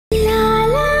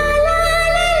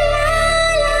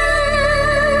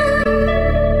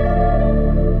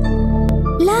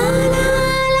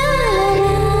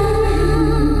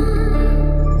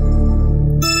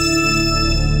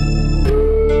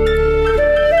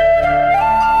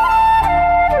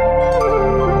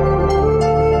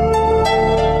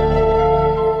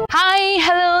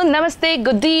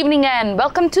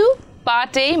welcome to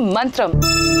Paate Mantram.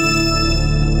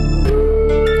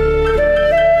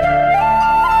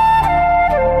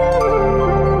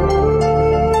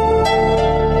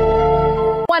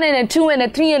 One and a two and a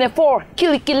three and a four.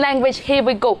 Kiliki language, here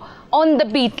we go. On the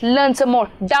beat, learn some more.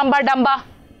 Damba damba,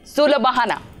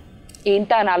 sulabahana.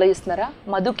 ఏంటా అని ఆలోచిస్తున్నారా?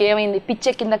 మధుకి ఏమైంది? పిచ్చ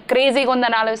కింద క్రేజీగా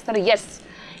ఉందని ఆలోచిస్తున్నారు. ఎస్,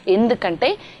 ఎందుకంటే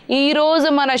ఈరోజు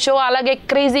మన షో అలాగే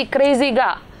క్రేజీగా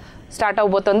స్టార్ట్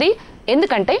అవబోతుంది.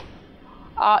 ఎందుకంటే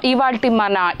ఇవాల్టి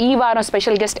మన ఈ వారం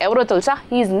స్పెషల్ గెస్ట్ ఎవరో తెలుసా?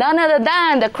 Is none other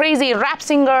than the crazy rap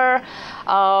singer,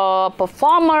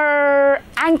 performer,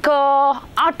 anchor,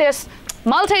 artist,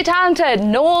 multi-talented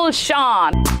Noel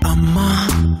Sean. అమ్మా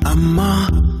అమ్మా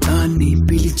అని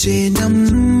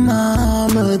పిలిచేనమ్మా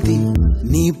మది,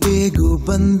 నీ పేగు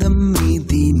బంధం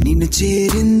మీది నిన్ను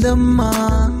చేరిందమ్మా.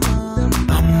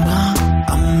 అమ్మా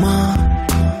అమ్మా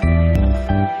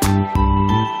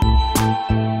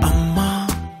అమ్మా.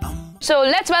 So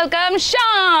let's welcome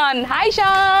Sean. Hi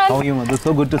Sean. How are you, Madhu?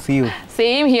 So good to see you.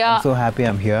 Same here. I'm so happy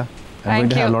I'm here. I'm going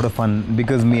to have a lot of fun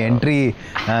because me entry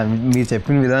మీరు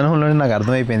చెప్పిన విధానంలోనే నాకు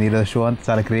అర్థమైపోయింది. ఈరోజు show అంతా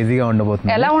చాలా క్రేజీగా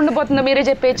ఉండబోతుంది. ఎలా ఉండబోతుందో మీరే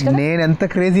చెప్పేచ్చు కదా. నేను ఎంత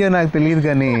క్రేజీయో నాకు తెలియదు,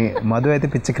 కానీ మధు అయితే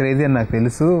పిచ్చ క్రేజీ అని నాకు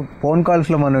తెలుసు. ఫోన్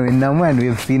కాల్స్లో మనం విన్నాము and we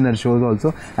have seen hour shows also.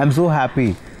 I'm so happy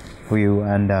for you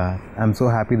and I'm so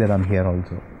happy that I'm here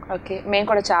also. Okay, మేము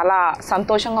కూడా చాలా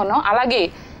సంతోషంగా ఉన్నాం. అలాగే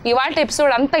ఇవాళ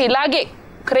ఎపిసోడ్ అంతా ఇలాగే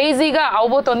క్రేజీగా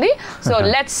అవబోతుంది. So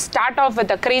let's start of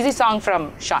with a crazy song from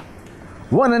Shan.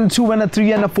 1 and 2 and 3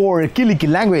 and 4 Kiliki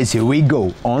language, here we go.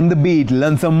 On the beat,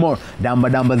 learn some more. Damba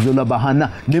damba zula bahana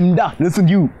nimda, listen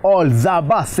you all.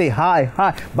 Zaba say hi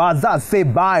baza say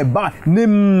bye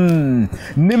nim,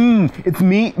 it's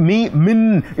me min,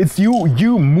 it's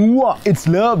you mua, it's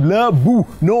love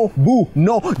boo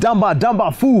no damba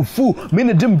foo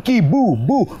minadim ki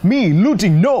boo me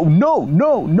looting no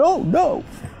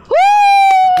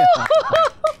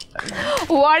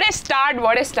What a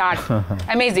start.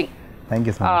 Amazing. Thank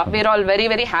you so much. We're all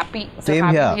very happy to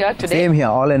have you here today. Same here.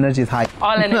 All energy is high.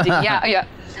 All energy. Yeah.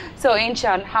 So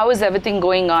Sean, how is everything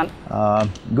going on?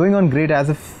 Going on great. As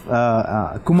if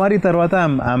Kumari tarvata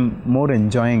I'm more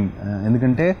enjoying.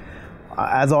 Endukante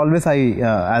as always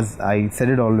as I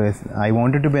said it always, I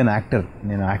wanted to be an actor.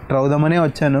 నేను actor అవుదామనే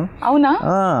వచ్చాను. అవునా?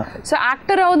 So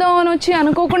actor అవుదామని వచ్చి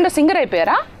అనుకోకుండా singer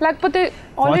అయిపోయారా, లేకపోతే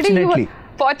already?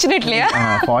 Fortunately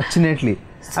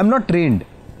I'm not trained.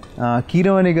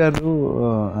 Keeravani గారు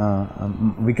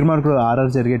విక్రమార్కుడు RR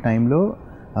జరిగే టైంలో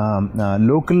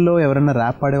లోకల్లో ఎవరైనా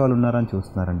ర్యాప్ పాడే వాళ్ళు ఉన్నారని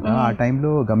చూస్తున్నారంట. ఆ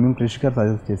టైంలో గమ్యం కృషి గారు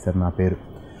సజెస్ట్ చేశారు నా పేరు.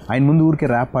 ఆయన ముందు ఊరికే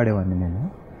ర్యాప్ పాడేవాడిని నేను.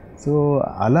 సో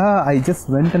అలా I just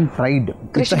went and tried.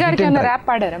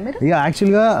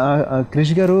 యాక్చువల్గా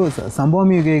కృషి గారు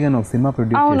సంభవం యుగే అని ఒక సినిమా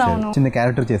ప్రొడ్యూస్ చేశారు, చిన్న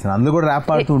క్యారెక్టర్ చేశాను. అందులో కూడా ర్యాప్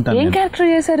పాడుతూ ఉంటాను.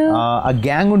 ఆ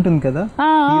గ్యాంగ్ ఉంటుంది కదా,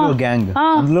 హీరో గ్యాంగ్,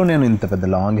 అందులో నేను ఇంత పెద్ద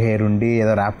లాంగ్ హెయిర్ ఉండి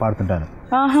ఏదో ర్యాప్ పాడుతుంటాను.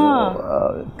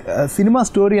 సినిమా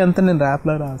స్టోరీ అంతా నేను ర్యాప్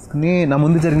లా రాసుకుని, నా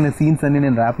ముందు జరిగిన సీన్స్ అన్ని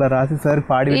నేను ర్యాప్ లా రాసి సార్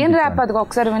పాడి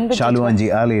Shaluanji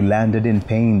Ali landed in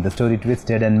pain, the story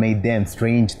twisted and made them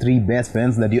strange, 3 best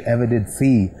friends that you ever did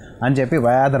see అని చెప్పి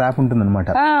అది ర్యాప్ ఉంటుంది అనమాట.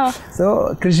 సో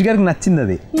కృషి గారికి నచ్చింది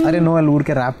అది. అరే Noel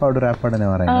ఊరికే ర్యాప్ పాడు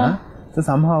అనేవారు ఆయన. సో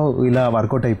సమ్హౌ ఇలా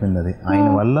వర్కౌట్ అయిపోయింది అది. ఆయన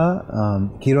వల్ల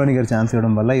కీరవాణి గారు ఛాన్స్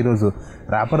ఇవ్వడం వల్ల ఈరోజు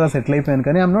ర్యాపర్గా సెటిల్ అయిపోయాను.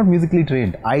 కానీ I'm not musically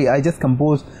trained. I just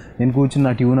compose. నేను కూర్చుని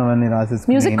నా ట్యూన్ అవన్నీ రాసేసి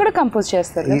మ్యూజిక్ కూడా కంపోజ్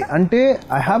చేస్తారు. అంటే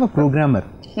I have a programmer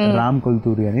Ram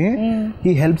Kolturi అని,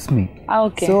 he helps me.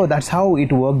 So that's how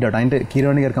it worked out. అంటే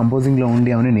కీరవాణి గారు కంపోజింగ్లో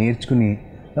ఉండి అవన్నీ నేర్చుకుని,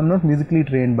 I'm not musically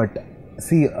trained but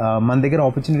మన దగ్గర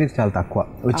ఆపర్చునిటీస్ చాలా తక్కువ.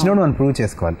 వచ్చినప్పుడు మనం ప్రూవ్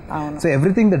చేసుకోవాలి. So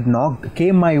everything that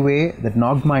came my way, that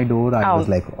knocked my door, I was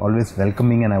like always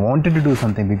welcoming and I wanted to do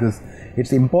something because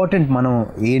it's important. మనం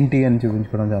ఏంటి అని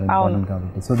చూపించుకోవడం చాలా ఇంపార్టెంట్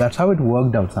కాబట్టి. So that's how it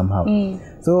worked out somehow.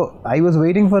 So I was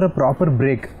waiting for a proper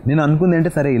break. నేను అనుకుంది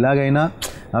అంటే సరే ఇలాగైనా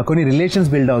కొన్ని రిలేషన్స్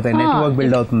బిల్డ్ అవుతాయి, నెట్వర్క్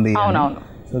బిల్డ్ అవుతుంది.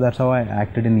 So that's how I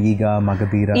acted in Eega,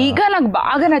 Magadhira. Eega నాకు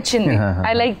బాగా నచ్చింది.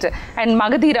 I liked and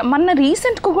Magadhira. మొన్న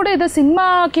రీసెంట్ గా కూడా ఏదో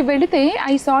సినిమాకి వెళితే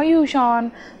I saw you Sean,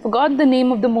 forgot the name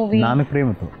of the movie. నాన్న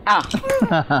ప్రేమతో.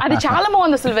 అది చాలా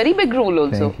బాగుంది అసలు, వెరీ బిగ్ రోల్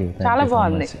ఆల్సో. చాలా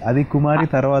బాగుంది. అది కుమారి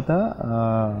తర్వాత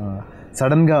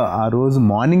సడన్ గా ఆ రోజు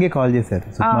మార్నింగే కాల్ చేశారు.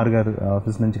 సుకుమార్ గారు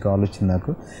ఆఫీస్ నుంచి కాల్ వచ్చింది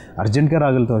నాకు, అర్జెంట్ గా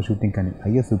రాగలుగుతావు షూటింగ్ కానీ.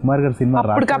 అయ్యో సుకుమార్ గారు సినిమా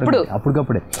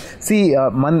అప్పటికప్పుడే. సి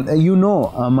యు నో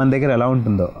మన దగ్గర ఎలా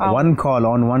ఉంటుందో, one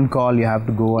call you have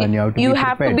to go and you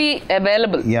have to be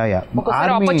available. Yeah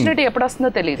ఒకసారి ఆపర్చునిటీ ఎప్పుడు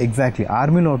వస్తుందో తెలియదు. ఎగ్జాక్ట్లీ,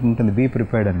 ఆర్మీలో ఉంటుంది బీ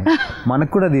ప్రిపేర్డ్ అని.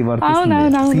 మనకు కూడా అది work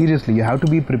seriously you have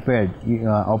to be prepared.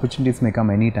 Opportunities may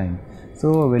come any time. So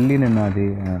వెళ్ళి నేను అది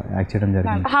యాక్ట్ చేయడం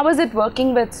జరిగింది. How was it working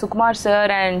with Sukumar sir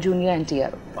and Junior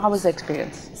NTR? How was the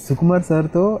experience? Sukumar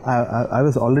సార్తో ఐ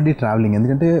వాజ్ ఆల్రెడీ ట్రావెలింగ్,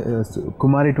 ఎందుకంటే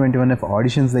కుమారి 21F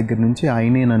auditions దగ్గర నుంచి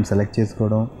ఆయనే నన్ను సెలెక్ట్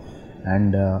చేసుకోవడం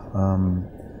అండ్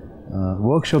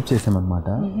వర్క్ షాప్ చేసామన్నమాట.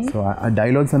 సో ఆ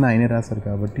డైలాగ్స్ అన్నీ ఆయనే రాశారు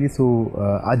కాబట్టి సో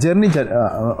ఆ journey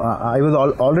I was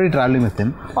already travelling with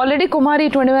him. Already Kumari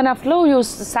 21F లో you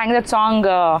song that song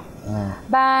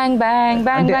bang bang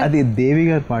bang. అంటే అది దేవి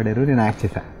గారు పాడారు, నేను యాక్ట్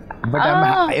చేశాను. బట్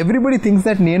ఎవ్రీబడి థింక్స్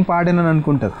దట్ నేను పాడానని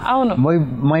అనుకుంటారు. అవును,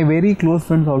 my very close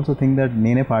friends also think that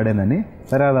నేనే పాడానని.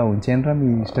 సరే అలా ఉంచేనరా మీ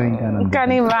ఇష్టం ఇంకా.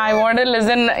 కానీ I want to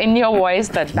listen in your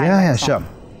voice that. Yeah sure.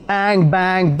 Bang,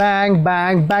 bang, bang,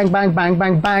 bang, bang, bang, bang,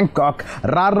 bang, Bangkok.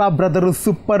 Rara brother,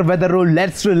 super weather,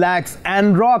 let's relax and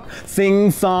rock. Sing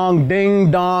song, ding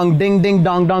dong, ding ding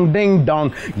dong dong, ding dong.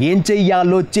 Yen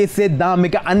cheyalo chesedam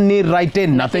ika anni right,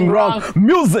 nothing wrong.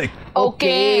 Music,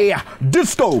 okay.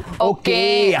 Disco,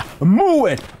 okay. Move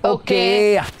it, okay.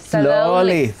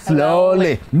 Slowly,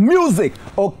 slowly. Music,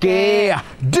 okay.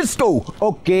 Disco,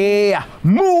 okay.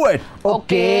 Move it,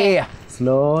 okay.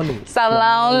 Slowly.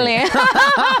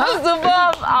 Super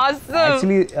awesome.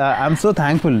 Actually, I'm so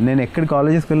thankful. నేను ఎక్కడ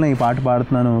కాలేజెస్కి వెళ్ళినా ఈ పాట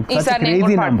పాడుతున్నాను.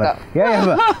 Crazy number.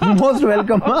 Most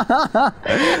welcome.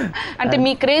 అంటే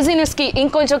మీ craziness కి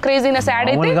ఇంకొంచెం craziness add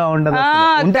అయితే ఉండదు.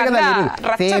 ఉంటాయి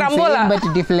కదా but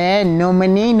different. No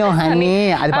money no honey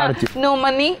అది పాడొచ్చు. No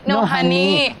money no honey.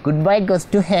 Good bye goes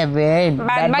to heaven.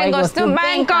 Bad by goes to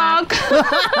Bangkok.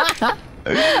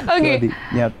 Okay,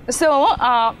 so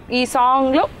ఈ సాంగ్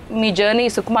లో మీ జర్నీ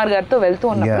సుకుమార్ గారితో వెళ్తూ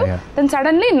ఉన్నప్పుడు దెన్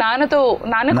సడన్లీ నాన్న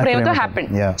ప్రేమతో హ్యాపెన్.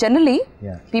 జనరలీ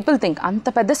పీపుల్ థింక్ అంత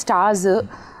పెద్ద స్టార్స్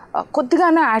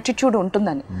కొద్దిగానే యాటిట్యూడ్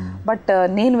ఉంటుందని, బట్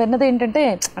నేను విన్నది ఏంటంటే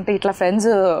అంటే ఇట్లా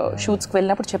ఫ్రెండ్స్ షూట్స్కి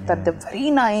వెళ్ళినప్పుడు చెప్తారు they very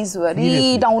nice, very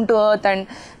down to earth and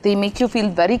they make you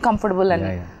feel very comfortable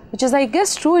అని, which is I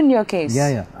guess true in your case.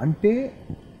 అంటే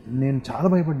నేను చాలా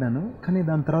భయపడ్డాను, కానీ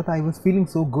దాని తర్వాత I was feeling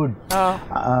so good.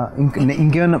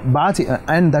 ఇంకేమన్నా బాగా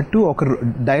అండ్ దట్టు ఒక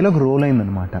డైలాగ్ రోల్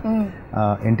అయిందనమాట.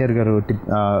 ఎన్టీఆర్ గారు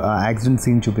యాక్సిడెంట్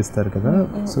సీన్ చూపిస్తారు కదా,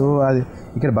 సో అది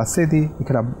ఇక్కడ బస్ అయితే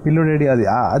ఇక్కడ పిల్లోడేడి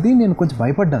అది నేను కొంచెం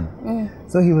భయపడ్డాను.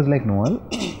 So he was like novel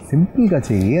సింపుల్గా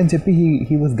చెయ్యి అని చెప్పి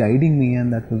he was guiding me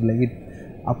and that was like it.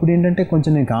 అప్పుడు ఏంటంటే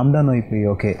కొంచెం నేను కామ్ డౌన్ అయిపోయి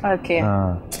okay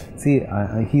see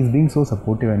he's being so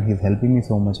supportive and he's helping me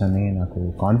so much అని నాకు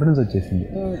కాన్ఫిడెన్స్ వచ్చేసింది.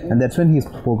 and that's when he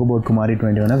spoke about Kumari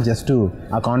 21F just to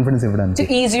ఆ confidence ఇవ్వడానికి,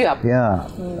 to ease you up.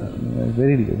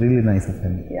 very really nice of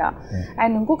him.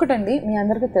 And ఇంకొకటి అండి, మీ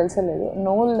అందరికీ తెలుసలేదు,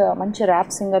 నోల్ మంచి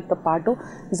rap సింగర్తో పాటు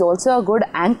is also a good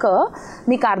anchor.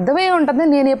 మీకు అర్థమై ఉంటుంది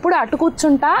నేను ఎప్పుడు అటు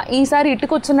కూర్చుంటా ఈసారి ఇటు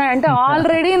కూర్చున్నా అంటే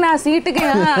ఆల్రెడీ నా సీట్కి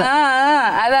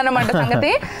అదనమాట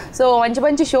సంగతి. సో మంచి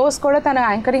మంచి షోస్ కూడా తను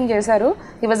యాంకరింగ్ చేశారు.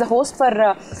 He was a host for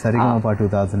Sa Re Ga Ma Pa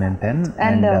 2010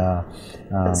 and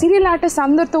serial artist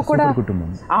అందరితో కూడా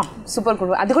సూపర్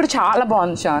కుటుంబం, అది కూడా చాలా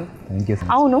బాగుంది షాన్.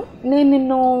 అవును, నేను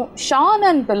నిన్ను షాన్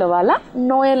అని పిలవాలా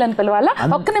నోయల్ అని పిలవాలా?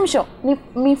 ఒక్క నిమిషం,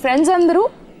 మీ ఫ్రెండ్స్ అందరూ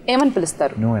ఏమని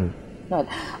పిలుస్తారు? నోయల్.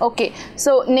 ఓకే,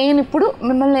 సో నేను ఇప్పుడు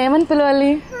మిమ్మల్ని ఏమని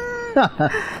పిలవాలి?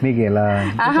 మీకు ఎలా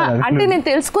అంటే నేను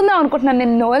తెలుసుకుందాం అనుకుంటున్నాను,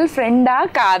 నేను నోయల్ ఫ్రెండా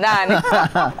కాదా అని.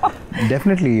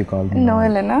 Definitely you call me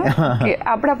నోయలేనా? Okay,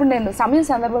 అప్పుడప్పుడు నేను సమయం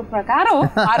సందర్భం ప్రకారం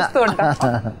మారుస్తూ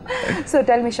ఉంటాను. So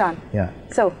tell me Shan,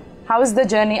 so how is the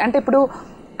journey? అంటే ఇప్పుడు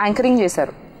యాంకరింగ్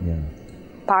చేశారు,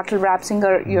 పాటలు rap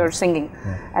singer you're singing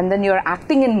and then you're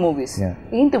acting in movies.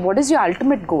 ఏంటి, what is your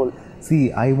ultimate goal? See,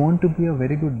 I want to be a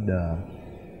very good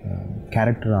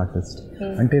character artist.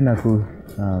 అంటే నాకు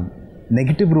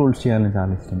negative roles చేయాలని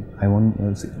చాలా ఇష్టం. ఐ వాంట్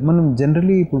మనం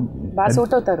జనరలీ ఇప్పుడు బాగా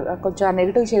సూట్ అవుతారు కొంచెం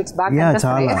నెగిటివ్ షేడ్స్ బాగా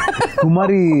చాలా.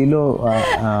 కుమారిలో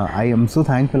I M so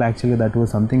thankful actually, that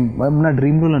was something నా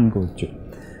డ్రీమ్ రోల్ అనుకోవచ్చు.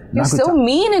 You're so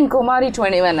mean in Kumari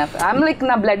 21F. I'm like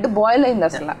na blood boil అయింది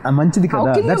అసలు. మంచిది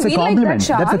కదా, that's a compliment.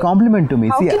 That's a compliment to me.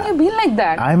 How can you be like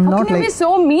that? I'm not like. How can you be so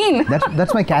mean?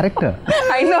 That's my character.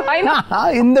 I know.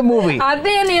 In the movie.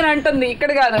 అదే నేను అంటుంది,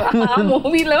 ఇక్కడ కాదు, ఆ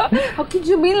మూవీలో. How can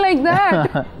you be like that?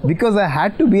 Because I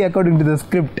had to be according to the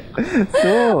script.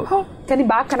 So కానీ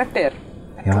బాగా connect అయ్యారు.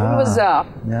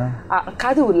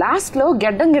 కాదు, లాస్ట్ లో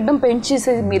గెడ్డం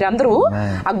పెంచేసి మీరందరూ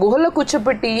ఆ గుహలో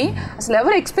కూర్చోబెట్టి అసలు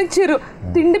ఎవరు ఎక్స్పెక్ట్ చేయరు,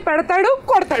 తిండి పెడతాడు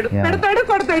కొడతాడు.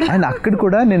 అండ్ అక్కడ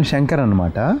కూడా నేను శంకర్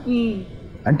అనమాట.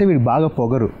 అంటే వీడు బాగా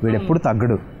పొగరు, వీడు ఎప్పుడు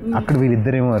తగ్గడు. అక్కడ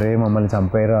వీళ్ళిద్దరేమో రే మమ్మల్ని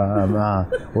చంపేరా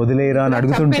వదిలేరా అని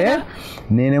అడుగుతుంటే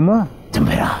నేనేమో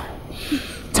చంపేరా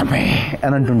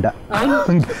అని అంటుంటా.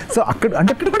 సో అక్కడ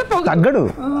అంటే అక్కడ కూడా తగ్గడు,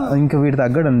 ఇంకా వీడు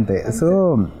తగ్గడు అంతే. So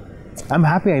I'm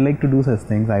happy. I like to do such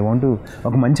things. I want to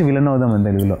ఒక మంచి విలన్ అవుదాం అని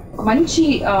తెలుగులో. మంచి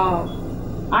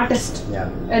artist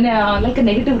like a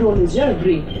negative role is your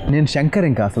dream. నేను శంకర్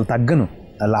ఇంకా అసలు తగ్గను.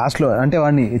 లాస్ట్లో అంటే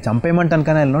వాడిని చంపేయమంటాను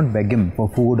కానీ I will not beg him for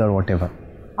food are what ever.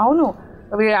 అవును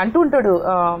అంటూ ఉంటాడు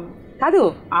కాదు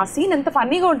ఆ సీన్ ఎంత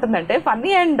ఫన్నీగా ఉంటుందంటే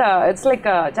ఫన్నీ అండ్ ఇట్స్ లైక్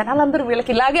జనాలందరూ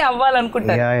వీళ్ళకి ఇలాగే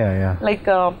అవ్వాలనుకుంటారు లైక్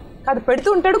కాదు పెడుతూ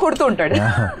ఉంటాడు కొడుతూ ఉంటాడు.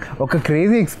 ఒక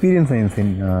క్రేజీ ఎక్స్పీరియన్స్ అయింది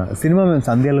సినిమా మేము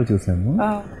సంధ్యాలో చూసాము.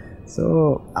 సో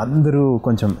అందరూ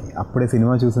కొంచెం అప్పుడే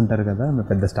సినిమా చూసుంటారు కదా,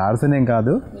 పెద్ద స్టార్స్ అనేం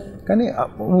కాదు కానీ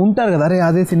ఉంటారు కదా, అరే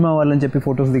అదే సినిమా వాళ్ళని చెప్పి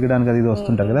ఫొటోస్ దిగడానికి అది ఇది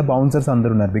వస్తుంటారు కదా. బౌన్సర్స్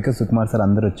అందరూ ఉన్నారు బికాస్ సుకుమార్ సార్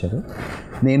అందరూ వచ్చారు,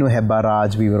 నేను హెబ్బా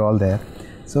రాజ్ వి వర్ ఆల్ దేర్.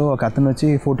 సో ఒక అతను వచ్చి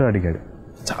ఫోటో అడిగాడు,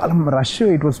 చాలా rush,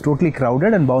 it was totally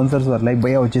crowded and bouncers were like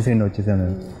భయ్యా వచ్చేసేయండి.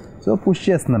 సో పుష్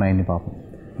చేస్తున్నాను ఆయన్ని పాపం.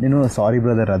 నేను సారీ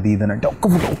బ్రదర్ అది ఇదని అంటే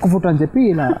ఒక్క ఫోటో అని చెప్పి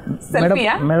ఇలా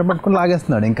మెడ పట్టుకుని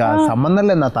లాగేస్తున్నాడు. ఇంకా సంబంధం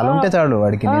లేదు, నా తల ఉంటే చాలు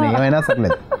వాడికి, నేను ఏమైనా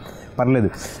పర్లేదు.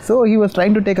 So he was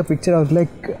trying to take a picture. I was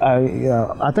like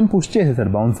అతను పుష్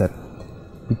చేసేసాడు బౌన్సర్.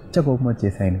 పిచ్చ కోపం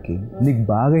వచ్చేసి ఆయనకి, నీకు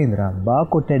బాగా అయిందిరా, బాగా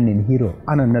కొట్టాడు నేను హీరో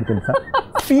అని అన్నాడు తెలుసా.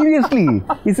 సీరియస్లీ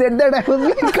ఈ said that I was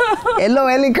like yellow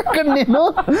అక్కడ నేను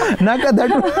నాకు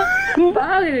దట్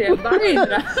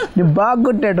బాగా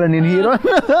కొట్టాడు నేను హీరో.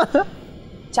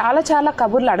 చాలా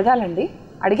కబుర్లు అడగాలండి.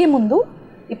 అడిగే ముందు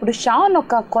ఇప్పుడు షాన్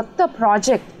ఒక కొత్త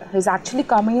project is actually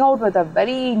coming out with a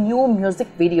very new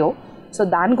music video. So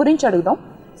దాని గురించి అడుగుదాం.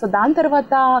 సో దాని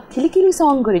తర్వాత కిలికిలి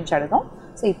సాంగ్ గురించి అడుగుదాం.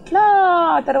 సో ఇట్లా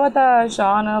తర్వాత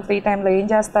షాన్ ఫ్రీ టైంలో ఏం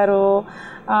చేస్తారు,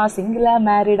 సింగిలా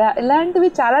మ్యారీడా, ఇలాంటివి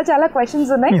చాలా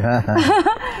క్వశ్చన్స్ ఉన్నాయి.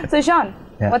 So Shan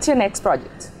what's your next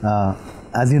project?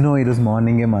 As you know ఈరోజు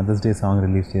మార్నింగే మదర్స్ డే సాంగ్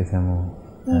రిలీజ్ చేసాము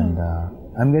and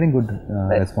I'm getting good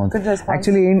response.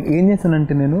 Actually ఏం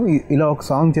చేస్తానంటే నేను ఇలా ఒక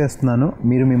సాంగ్ చేస్తున్నాను,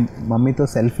 మీరు మీ మమ్మీతో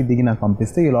సెల్ఫీ దిగి నాకు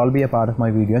పంపిస్తే you'll all be a part of my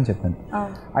video అని చెప్పాను.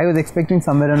 ఐ వాజ్ ఎక్స్పెక్టింగ్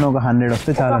సమ్వేర్ అన్న ఒక 100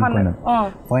 వస్తే చాలా అనుకున్నాను.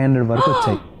 500 వరకు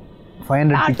వచ్చాయి,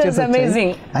 500 పిక్చర్స్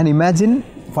వచ్చాయి. అండ్ ఇమాజిన్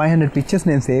 500 పిక్చర్స్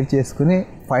నేను సేవ్ చేసుకుని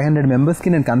 500 మెంబర్స్కి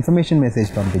నేను కన్ఫర్మేషన్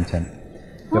మెసేజ్ పంపించాను.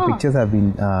 యువర్ పిక్చర్స్ హ్యావ్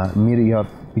బీన్ మీరు your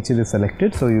picture is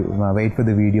selected so you wait for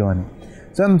the video అని.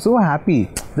 So I'm so happy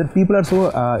that people are so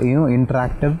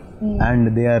interactive and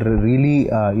they are really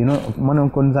మనం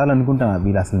కొన్నిసార్లు అనుకుంటాం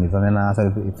వీళ్ళు అసలు నిజమేనా, అసలు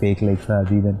ఫేక్ లైక్స్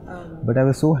అది ఇదని, but I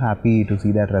was so happy to see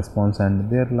that response and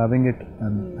they are loving it.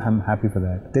 I'm happy for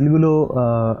that. తెలుగులో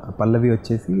పల్లవి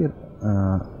వచ్చేసి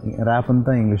ర్యాప్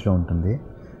అంతా ఇంగ్లీష్లో ఉంటుంది.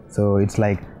 So it's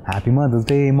like happy mother's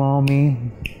day మామీ,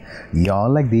 you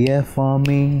all like the F for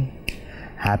me,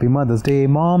 happy mother's day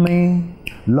మామీ,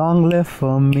 long live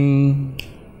for me,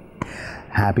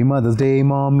 happy mother's day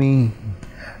మామీ,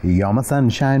 you're my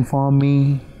sunshine for me,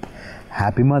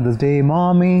 happy mother's day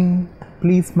mommy,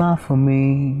 please smile for me.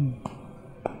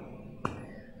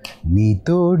 నీ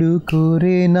తోడు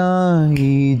కోరేనా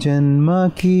ఈ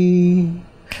జన్మకి,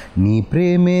 నీ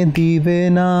ప్రేమే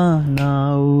దివేనా నా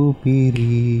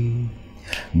ఊపిరి,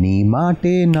 నీ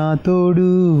మాటే నా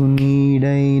తోడు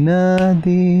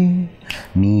నీడైనది,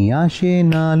 నీ ఆశే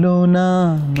నాలోన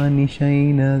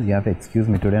మనిషైనది. ఎక్స్క్యూజ్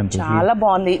మీ టుడే చాలా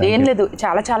బాగుంది. ఏం లేదు,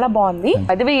 చాలా బాగుంది.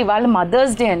 అదే ఇవాళ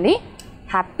మదర్స్ డే అండి.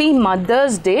 Happy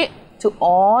mother's day to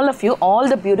all of you, all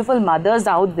the beautiful mothers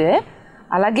out they.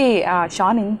 అలాగే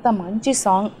షాన్ ఇంత మంచి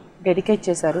సాంగ్ డెడికేట్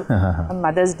చేశారు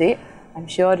mothers day. I'm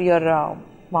sure your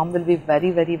mom will be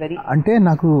very very very అంటే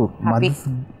నాకు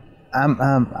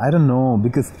ఐ డోంట్ నో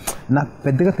బికాస్ నాకు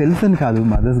పెద్దగా తెలుసని కాదు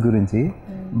మదర్స్ గురించి,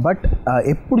 బట్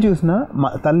ఎప్పుడు చూసినా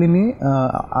తల్లిని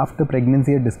ఆఫ్టర్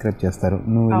ప్రెగ్నెన్సీ డిస్క్రైబ్ చేస్తారు,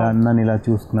 నువ్వు ఇలా నన్ను ఇలా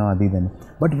చూసుకున్నావు అది ఇదని.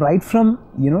 But right from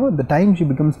the time she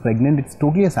becomes pregnant it's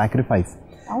totally a sacrifice.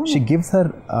 She gives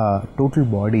her total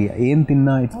body, ఏం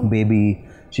తిన్నా it's baby,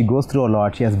 she goes through a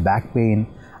lot, she has back pain.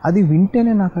 అది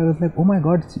వింటేనే నాకు I was like oh my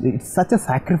God, it's such a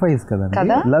sacrifice కదండి.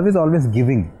 Love is always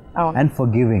giving and for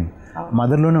giving.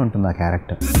 మదర్లోనే ఉంటుంది ఆ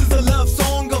character.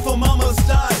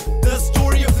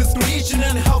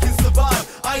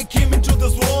 I came into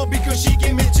this world because she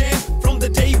gave me chance from the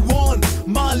day one.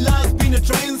 My life's been a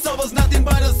train, so I was nothing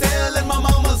but a cell in my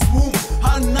mama's womb.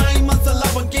 Her 9 months of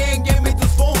love again gave me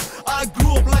this form. I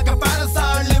grew up like a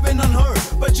parasite living on her,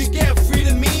 but she kept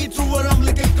feeding me through her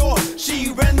umbilical cord. She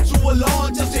went through a lot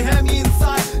just to have me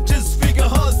inside, just figure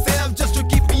herself just to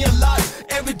keep me alive.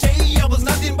 Every day I was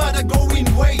nothing but a growing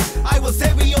weight. I was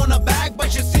heavy on her back, but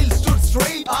she still stood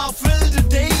straight. I filled the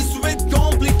days with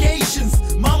complications.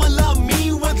 Mama loved me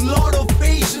with lot of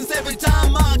patience. Every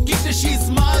time I kicked her, she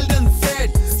smiled and said,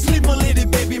 "Sleep, my lady,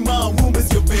 baby, my womb is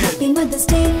your bed." Happy Mother's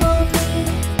Day, mommy,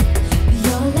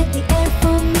 you're like the air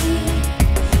for me.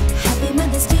 Happy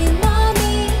Mother's Day,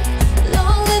 mommy,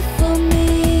 long live for me.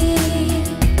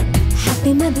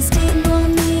 Happy Mother's Day,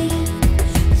 mommy,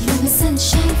 you're my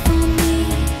sunshine for me.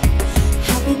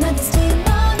 Happy Mother's Day,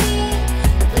 mommy,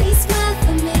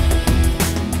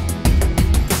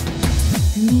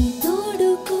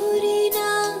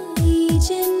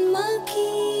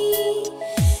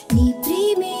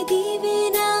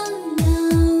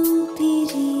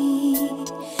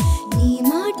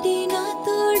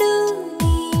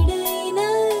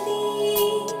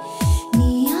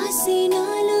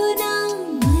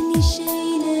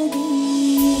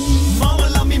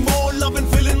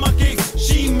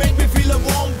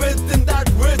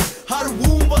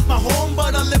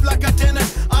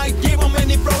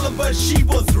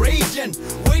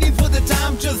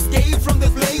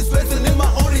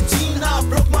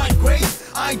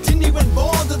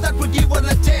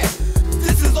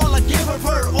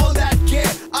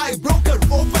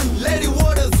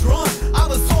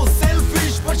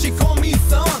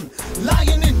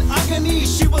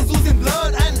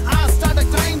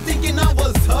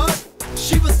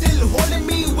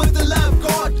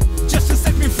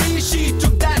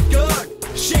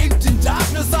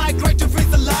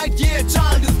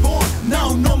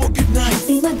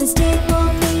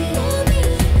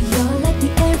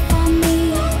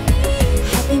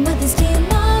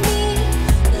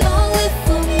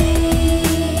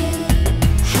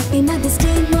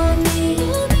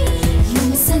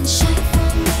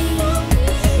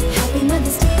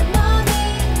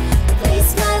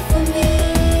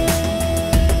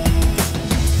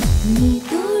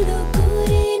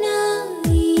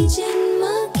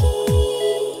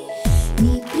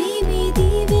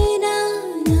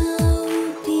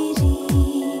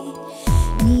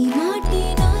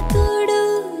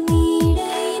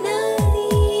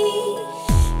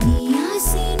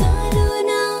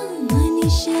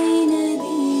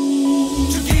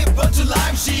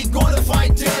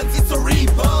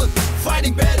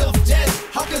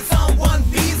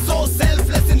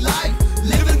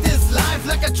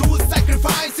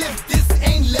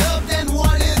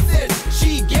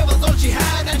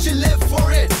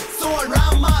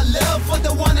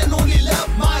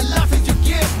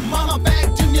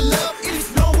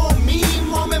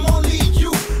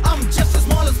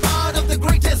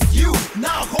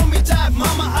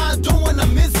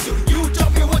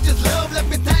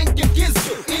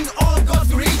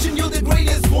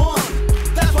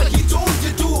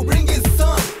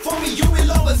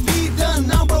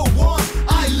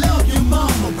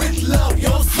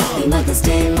 Mother's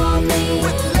Day, mommy.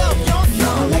 With love,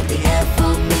 you're like the air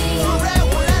for me.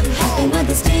 Happy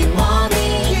Mother's Day, mommy.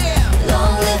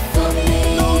 Long live for me.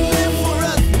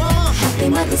 Happy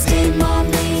Mother's Day,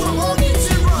 mommy.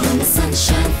 You're the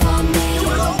sunshine for me.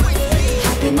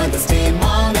 Happy Mother's Day,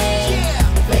 mommy.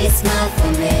 Please smile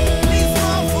for me.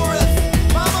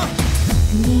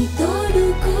 నీ తోడు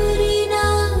కోరిన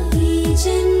ఈ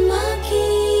జన్మకి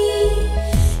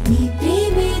నీ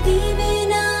ప్రేమే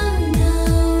దీవెన నా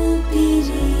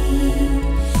ఊపిరి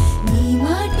నీ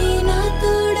మాటే నా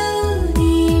తోడు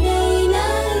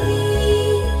నీడైనది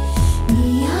నీ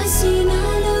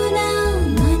ఆశీనాలో నా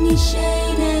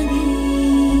మనిషైనది.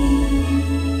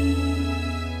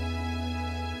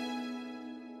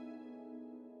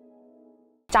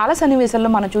 చాలా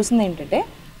సన్నివేశాల్లో మనం చూసింది ఏంటంటే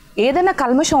ఏదైనా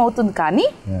కల్మషం అవుతుంది కానీ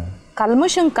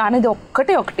కల్మషం కానిది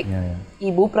ఒకటి ఈ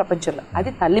భూ ప్రపంచంలో, అది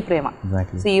తల్లి ప్రేమ.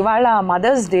 సో ఇవాళ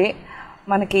మదర్స్ డే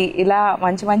మనకి ఇలా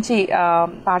మంచి మంచి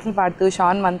పాటలు పాడుతూ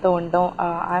షాన్ మనతో ఉండడం,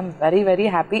 I'm very very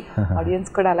happy. Audience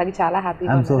కూడా అలాగే చాలా happy.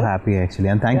 I'm so happy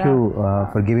actually, and thank you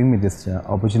for giving me this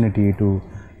opportunity to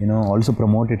also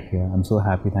promote it here. I'm so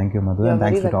happy. Thank you, Madhu, and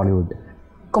thanks to Tollywood.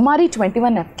 Kumari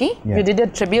 21F ki you did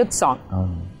a tribute song.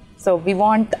 So we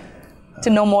want to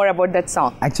know more about that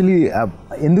song. Actually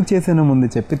ఎందుకు చేసానో ముందు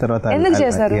చెప్పి తర్వాత ఎందుకు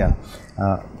చేశారు?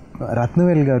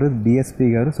 రత్నవేల్ గారు, DSP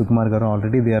గారు, సుకుమార్ గారు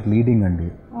already they are leading అండి.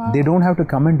 They don't have to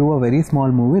come and do a very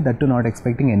small movie that to not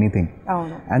expecting anything.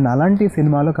 And అలాంటి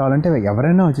సినిమాలో కావాలంటే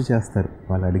ఎవరైనా వచ్చి చేస్తారు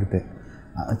వాళ్ళు అడిగితే.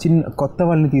 కొత్త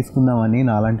వాళ్ళని తీసుకుందామని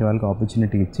నా అలాంటి వాళ్ళకి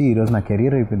ఆపర్చునిటీ ఇచ్చి ఈరోజు నా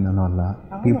కెరియర్ అయిపోయింది దానివల్ల.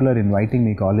 People are inviting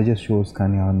me colleges shows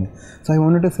కానీ అవన్నీ. So I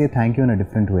wanted to say thank you in a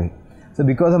different way. So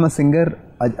because I'm a singer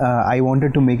I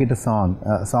wanted to make it a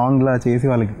Sangla చేసి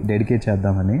వాళ్ళకి డెడికేట్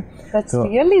చేద్దామని.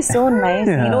 So nice.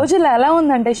 ఈ రోజుల్లో ఎలా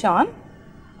ఉందంటే షాన్,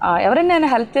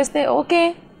 ఎవరైనా హెల్ప్ చేస్తే ఓకే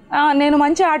నేను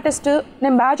మంచి ఆర్టిస్ట్,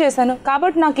 నేను బాగా చేశాను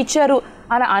కాబట్టి నాకు ఇచ్చారు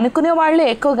అని అనుకునే వాళ్ళే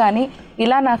ఎక్కువ, కానీ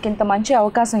ఇలా నాకు ఇంత మంచి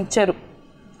అవకాశం ఇచ్చారు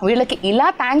వీళ్ళకి ఇలా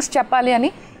థ్యాంక్స్ చెప్పాలి అని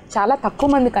చాలా తక్కువ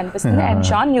మంది కనిపిస్తుంది. And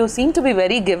Shan you seem to be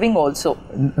very giving also.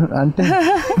 అంటే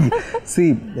C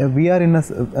we are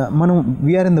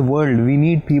in the world, we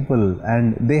need people and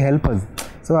they help us.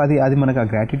 So అది మనకు ఆ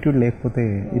గ్రాటిట్యూడ్ లేకపోతే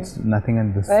ఇట్స్ నథింగ్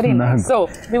అనిపిస్తుంది. So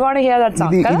we want to hear that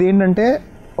song. ఇది ఏంటంటే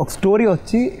ఒక story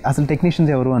వచ్చి అసలు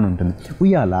టెక్నీషియన్స్ ఎవరు అని ఉంటుంది.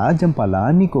 ఉయ్యాలా జంపాలా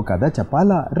నీకు కథ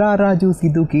చెప్పాలా, రా రాజు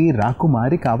సిద్ధుకి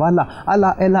రాకుమారి కావాలా, అలా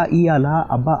ఎలా ఇయాలా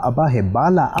అబ్బా అబ్బా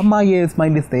హెబ్బాలా, అమ్మాయే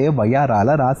స్మైల్ ఇస్తే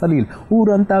వయ్యారాల రాసలీల్,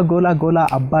 ఊరంతా గోలా గోలా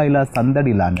అబ్బాయిలా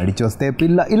సందడిలా నడిచొస్తే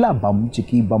పిల్ల ఇలా బమ్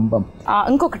చికి బమ్ బమ్.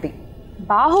 ఇంకొకటి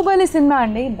బాహుబలి సినిమా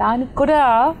అండి, దానికి కూడా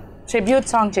ట్రిబ్యూట్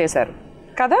సాంగ్ చేశారు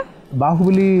కదా.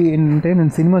 బాహుబలి అంటే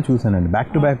నేను సినిమా చూసానండి,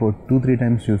 బ్యాక్ టు బ్యాక్ 2-3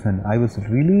 times చూసాను. ఐ వాజ్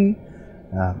రియలీ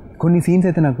కొన్ని సీన్స్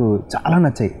అయితే నాకు చాలా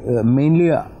నచ్చాయి. మెయిన్లీ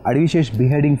అడివిశేష్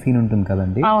బిహెడింగ్ సీన్ ఉంటుంది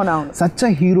కదండి, సచ్ అ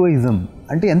హీరోయిజం.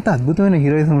 అంటే ఎంత అద్భుతమైన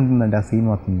హీరోయిజం ఉంటుందంటే ఆ సీన్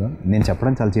మొత్తంలో. నేను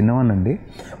చెప్పడం చాలా చిన్నవాడినండి,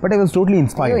 but I was totally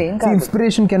inspired.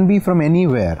 Inspiration can be from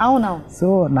anywhere. So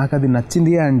నాకు అది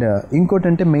నచ్చింది. అండ్ ఇంకోటి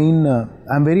అంటే main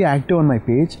I'm very active on my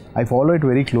page, I follow it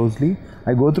very closely,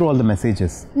 I go through all the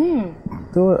messages.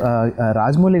 So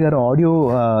Rajamouli గారు audio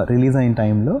release అయిన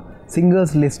టైంలో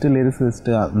singers list,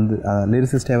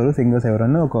 lyricist ఎవరు, singers ఎవరు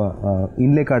అని ఒక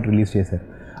ఇన్లే కార్డ్ రిలీజ్ చేశారు.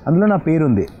 అందులో నా పేరు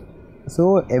ఉంది. సో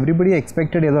ఎవ్రీబడి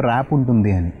ఎక్స్పెక్టెడ్ ఏదో ర్యాప్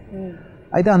ఉంటుంది అని.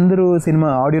 అయితే అందరూ సినిమా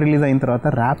ఆడియో రిలీజ్ అయిన తర్వాత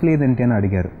ర్యాప్ లేదంటే అని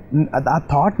అడిగారు. ఆ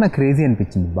థాట్ నాకు క్రేజీ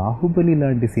అనిపించింది, బాహుబలి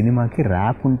లాంటి సినిమాకి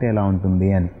ర్యాప్ ఉంటే ఎలా ఉంటుంది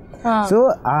అని. సో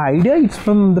ఆ idea it's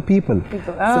from the people.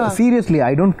 Seriously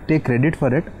I don't take credit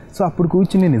for it. So అప్పుడు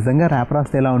కూర్చుని నిజంగా ర్యాప్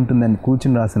రాస్తే ఎలా ఉంటుందని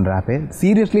కూర్చుని రాసిన ర్యాపే.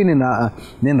 సీరియస్లీ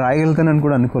నేను రాయగలుగుతానని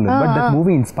కూడా అనుకోలేదు. But that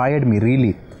movie inspired me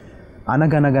really.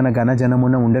 అనగనగన ఘన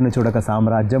జనమున ఉండెను చూడక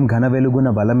సామ్రాజ్యం, ఘన వెలుగున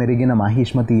బలమెరిగిన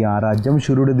మహిష్మతి ఆ రాజ్యం,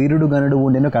 శురుడు ధీరుడు గనుడు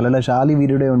ఉండెను కలలశాలి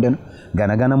వీరుడే ఉండెను,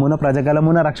 గనగనమున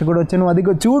ప్రజగలమున రక్షకుడు వచ్చెను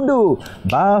అదిగో చూడు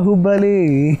Baahubali.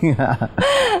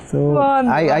 So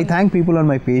I thank people on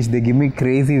my page. They give me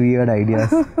crazy weird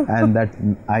ideas and that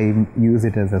I use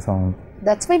it as a song.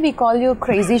 That's why we call you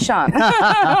Crazy Shan.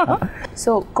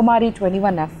 So Kumari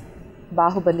 21F,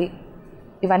 Baahubali,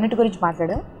 ఇవన్నిటి గురించి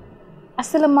మాట్లాడాం.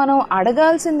 అసలు మనం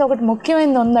అడగాల్సింది ఒకటి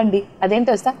ముఖ్యమైనది ఉందండి,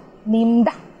 అదేంటో వస్తా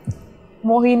నిండా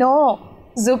మోహినో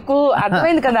జుక్కు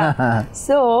అర్థమైంది కదా.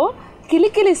 సో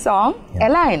కిలికిలి సాంగ్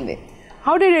ఎలా అయింది?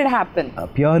 How did it happen?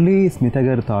 Purely Smita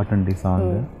garu thought and the song.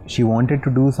 She wanted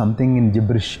to do something in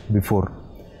gibberish before.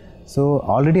 So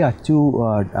already Achu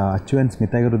and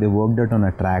Smita garu they worked out on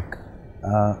a track.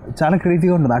 చాలా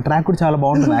క్రేజీగా ఉంటుంది ఆ track కూడా, చాలా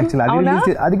బాగుంటుంది actually.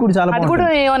 అది కూడా చాలా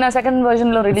బాగుంటుంది. సెకండ్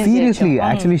వర్షన్ లో release seriously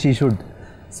actually she should.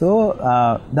 So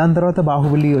దాని తర్వాత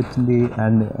బాహుబలి వచ్చింది.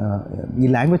 అండ్ ఈ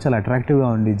లాంగ్వేజ్ చాలా అట్రాక్టివ్గా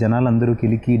ఉంది, జనాలందరూ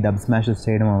కిలికి డబ్ స్మాషెస్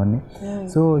చేయడం అవన్నీ.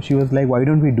 So she was like why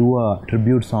don't we do a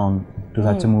tribute song to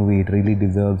such a movie. It really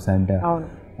deserves, and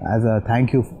as a thank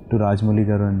you to Rajamouli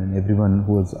garu and everyone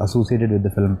who was associated with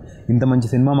the film. ఇంత మంచి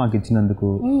cinema మాకు ఇచ్చినందుకు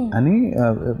అని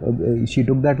she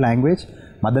took that language.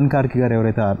 Madan కార్కి గారు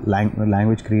ఎవరైతే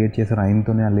language create చేశారో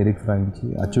ఆయనతోనే ఆ లిరిక్స్ రాయించి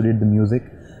అచ్చు did the music.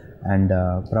 And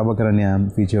Prabhakaran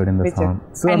featured in the song.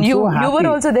 So and you were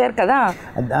also there kada.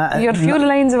 Your few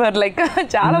lines were like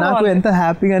చాలా నాకు ఎంత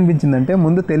హ్యాపీగా అనిపించిందంటే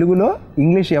ముందు తెలుగులో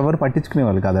ఇంగ్లీష్ ఎవరు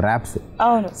పట్టించుకునేవాళ్ళు కాదు ర్యాప్స్.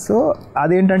 సో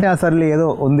అదేంటంటే అసలు ఏదో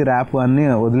ఉంది ర్యాప్ అని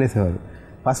వదిలేసేవారు.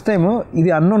 ఫస్ట్ టైం ఇది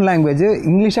అన్నోన్ లాంగ్వేజ్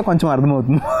ఇంగ్లీషే కొంచెం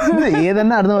అర్థమవుతుంది,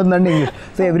 ఏదన్నా అర్థమవుతుందంటే English.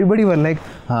 So everybody were like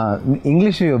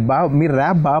English మీరు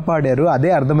ర్యాప్ బాగా పాడారు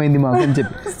అదే అర్థమైంది మాకు అని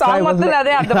చెప్పి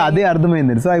అదే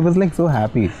అర్థమైంది. So I was like so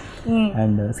happy.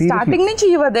 And starting నుంచి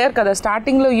you were there kada,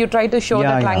 starting lo you try to show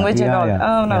that language and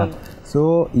all. So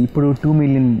ఇప్పుడు 2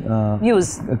 million views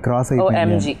cross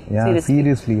అయిపోయింది.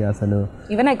 Seriously అసలు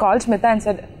even I called Smita and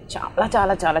said చాలా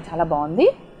చాలా చాలా చాలా బాగుంది.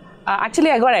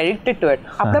 Actually I got addicted to it.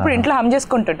 అప్పుడప్పుడు ఇంట్లో హమ్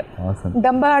చేసుకుంటాడు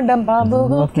డంబా డంబా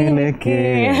బోకే.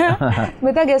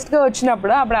 Smita guest గా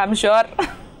వచ్చినప్పుడు అప్పుడు I'm sure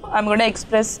I'm going to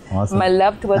express my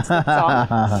love towards the song.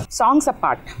 Songs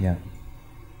apart.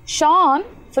 Sean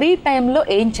free టైంలో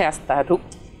ఏం చేస్తారు?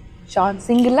 షాన్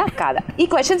సింగిలా కాదా? ఈ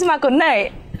క్వశ్చన్స్ మాకు ఉన్నాయి.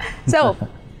 సో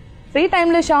ఫ్రీ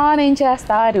టైంలో షాన్ ఏం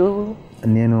చేస్తారు?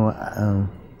 నేను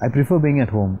I prefer being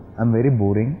at home. I'm very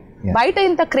boring. బయట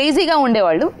ఇంత క్రేజీగా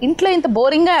ఉండేవాళ్ళు ఇంట్లో ఇంత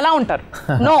బోరింగ్గా ఎలా ఉంటారు?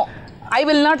 No, I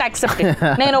will not accept it.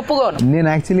 నేను ఒప్పుకోను. నేను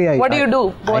actually what you do?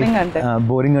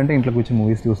 Boring అంటే ఇంట్లో కూర్చొని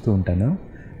మూవీస్ చూస్తూ ఉంటాను.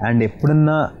 అండ్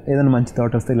ఎప్పుడన్నా ఏదైనా మంచి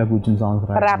థాట్ వస్తే ఇలా కూర్చొని సాంగ్స్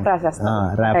ర్యాప్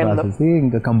రాసేసి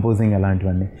ఇంకా కంపోజింగ్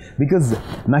అలాంటివన్నీ. బికాజ్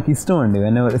నాకు ఇష్టం అండి.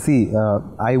 When ever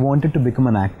I wanted to become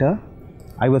an actor.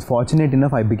 I was fortunate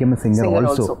enough I became a singer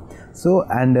also. So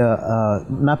and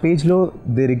నా పేజ్లో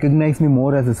they recognize me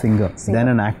more as a singer than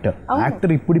an actor. Actor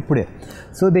ఇప్పుడే.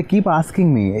 So they keep asking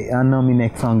me, అన్న మీ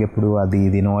next song ఎప్పుడు, అది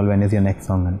ఇది Noel when is your next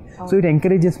song అని. So it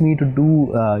encourages me to do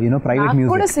private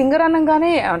music. కూడా singer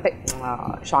అనగానే అంటే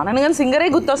షాన్ అనగానే సింగరే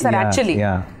గుర్తొస్తారు actually.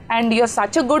 And you're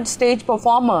such a good stage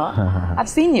performer.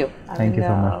 I've seen you. Thank you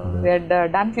so much. We had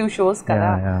done few shows kada.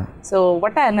 So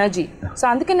what a energy. So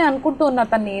అందుకే నేను అనుకుంటూ ఉన్నా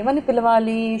తను ఏమని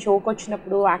పిలవాలి షోకి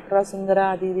వచ్చినప్పుడు, యాక్టరా సింగరా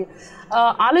అది ఇది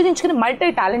ఆలోచించుకుని మల్టీ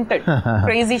టాలెంటెడ్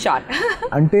క్రేజీ షాన్.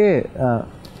 అంటే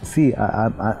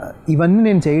ఇవన్నీ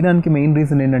నేను చేయడానికి మెయిన్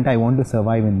రీజన్ ఏంటంటే I want to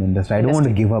survive in the industry. I don't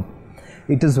want to give up.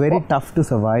 It is very tough to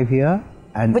survive here.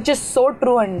 And which is so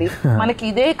true అండి. మనకి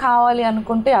ఇదే కావాలి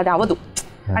అనుకుంటే అది అవదు.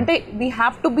 అంటే we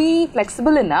have to be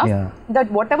flexible enough that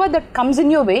whatever that comes in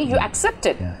your way you accept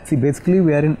it. See, basically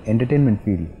we are in entertainment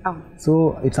field. So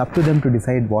it's up to them to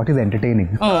decide what is entertaining.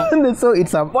 So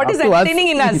it's up what up is to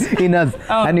entertaining us, in us.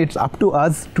 And it's up to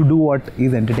us to do what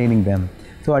is entertaining them.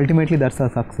 So ultimately that's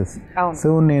our success. So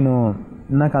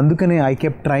నాకు అందుకనే I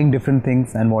kept trying different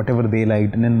things and what ever they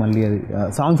like. నేను మళ్ళీ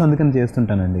songs అందుకని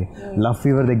చేస్తుంటానండి. Love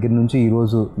fever దగ్గర నుంచి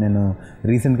ఈరోజు నేను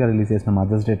రీసెంట్గా రిలీజ్ చేసిన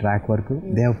మదర్స్ డే ట్రాక్ వరకు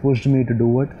they have pushed me to do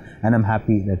it and I'm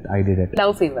happy that I did it.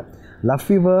 Love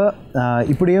fever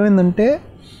ఇప్పుడు ఏమైందంటే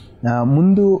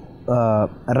ముందు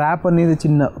ర్యాప్ అనేది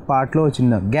చిన్న పాటలో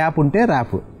చిన్న గ్యాప్ ఉంటే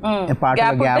ర్యాప్,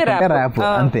 పాటలో గ్యాప్ ఉంటే ర్యాప్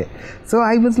అంతే. సో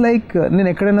ఐ వాజ్ లైక్ నేను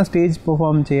ఎక్కడైనా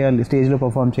స్టేజ్లో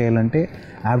పర్ఫామ్ చేయాలంటే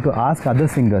I have to ask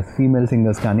other singers, female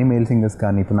singers కానీ మేల్ సింగర్స్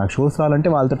కానీ. ఇప్పుడు నాకు షోస్ రావాలంటే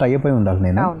వాళ్ళతో టైప్ అయి ఉండాలి.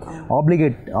 నేను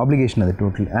ఆబ్లిగేషన్ అది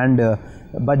టోటల్. అండ్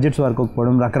బడ్జెట్స్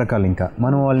వర్కపోవడం రకరకాలు, ఇంకా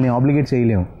మనం వాళ్ళని ఆబ్లిగేట్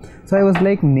చేయలేము. సో ఐ వాజ్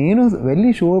లైక్ నేను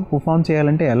వెళ్ళి షో పర్ఫామ్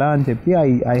చేయాలంటే ఎలా అని చెప్పి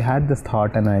I had this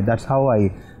thought and that's how I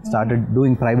started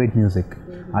doing private music.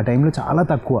 ఆ టైంలో చాలా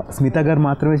తక్కువ, స్మిత గారు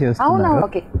మాత్రమే చేస్తున్నారు.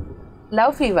 ఓకే,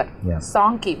 లవ్ ఫీవర్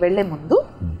సాంగ్కి వెళ్ళే ముందు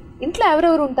ఇంట్లో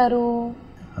ఎవరెవరు ఉంటారు?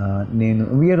 నేను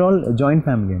వీఆర్ ఆల్ జాయింట్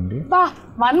ఫ్యామిలీ అండి.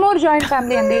 వన్ మోర్ జాయింట్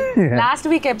ఫ్యామిలీ అండి. Last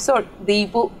week episode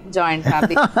Deepu joint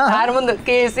family, దాని ముందు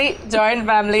కేసీ జాయింట్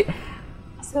ఫ్యామిలీ.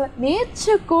 అసలు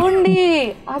నేర్చుకోండి,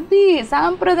 అది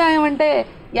సాంప్రదాయం అంటే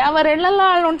ఎవరెళ్లలో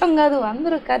వాళ్ళు ఉంటాం కాదు,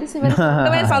 అందరూ కలిసి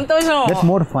సంతోషం.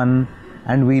 That's more fun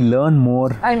and we learn more.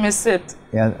 I miss it.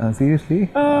 Yeah, seriously.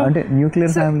 అంటే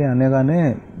న్యూక్లియర్ ఫ్యామిలీ అనగానే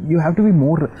you have to be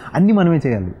more, అన్ని మనమే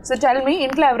చేయాలి. So tell me,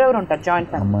 ఇంట్లో ఎవరెవరు ఉంటారు జాయింట్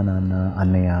ఫ్యామిలీ? అమ్మ, నాన్న,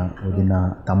 అన్నయ్య, వదిన,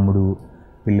 తమ్ముడు,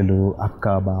 పిల్లలు, అక్క,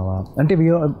 బావ. అంటే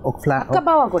ఒక ఫ్లాట్, అక్క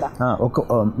బావ కూడా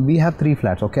we have 3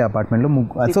 flats okay apartment లో.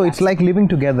 So it's like living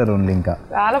together only. ఇంకా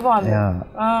చాలా బాగుంది.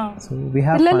 సో we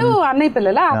have పిల్లలు, అన్నయ్య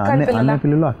పిల్లలా, అన్నయ్య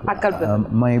పిల్లలు,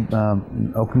 మై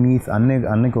ఒక నీస్,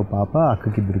 అన్నయ్యకి ఒక పాప,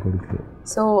 అక్కకి 2 కొడుకులు.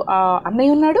 సో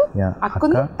అన్నయ్య ఉన్నాడు,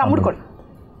 అక్కుంది, తమ్ముడు కూడా.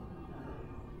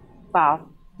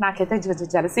 నాకైతే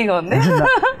జలసీగా ఉంది.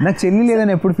 నాకు చెల్లి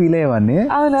లేదని ఎప్పుడు ఫీల్ అయ్యేవాడిని.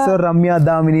 సో రమ్య,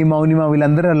 దామిని, మౌనిమ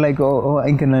వీళ్ళందరూ లైక్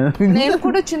ఇంకా నేను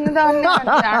కూడా చిన్నదాన్ని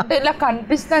అంటే ఇలా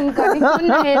కనిపిస్తాను కానీ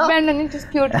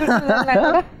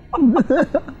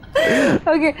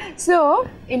ఓకే, సో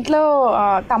ఇంట్లో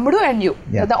తమ్ముడు and you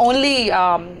the only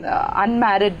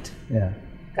unmarried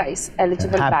guys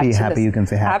eligible bachelors. happy you can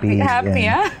say happy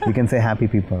yeah. You can say happy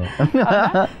people.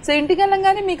 So ఇంటికి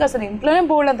వెళ్ళగానే మీకు అసలు ఇంట్లోనే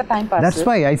బోల్డ్ అంత time pass. That's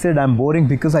why I said I'm boring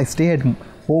because I stay at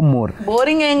home more.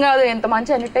 Boring ఏం కాదు, ఎంత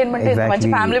మంచి ఎంటర్టైన్మెంట్, ఎంత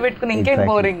మంచి ఫ్యామిలీ పెట్టుకుని ఇంకేం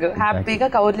బోరింగ్. హ్యాపీగా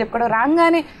కవర్లు చెప్పుకోవడం,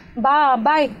 రాగానే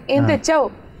బాయ్ ఏం తెచ్చావు,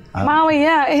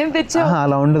 మావయ్య ఏం తెచ్చావు,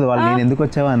 అలా ఉండదు. వాళ్ళు నేను ఎందుకు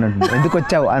వచ్చావు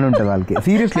అని ఉంటుంది వాళ్ళకి.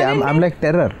 Seriously I'm like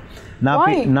terror.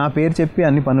 నా పేరు చెప్పి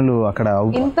అన్ని పనులు అక్కడ.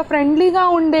 ఇంత ఫ్రెండ్లీగా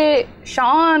ఉండే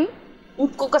షాన్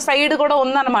ఇంకొక సైడ్ కూడా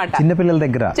ఉందన్నమాట చిన్నపిల్లల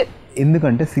దగ్గర.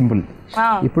 ఎందుకంటే సింపుల్,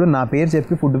 ఇప్పుడు నా పేరు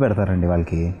చెప్పి ఫుడ్ పెడతారండి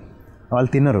వాళ్ళకి, వాళ్ళు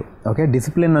తినరు. ఓకే,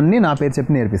 డిసిప్లిన్ అన్నీ నా పేరు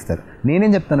చెప్పి నేర్పిస్తారు.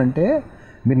 నేనేం చెప్తానంటే,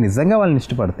 మీరు నిజంగా వాళ్ళని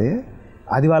ఇష్టపడితే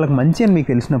అది వాళ్ళకి మంచి అని మీకు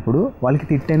తెలిసినప్పుడు వాళ్ళకి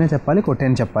తిట్టైనా చెప్పాలి,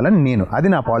 కొట్టైనా చెప్పాలని నేను,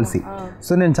 అది నా పాలసీ.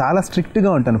 సో నేను చాలా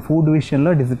స్ట్రిక్ట్గా ఉంటాను ఫుడ్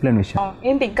విషయంలో, డిసిప్లిన్ విషయం.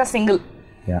 ఏంటి ఇంకా సింగిల్?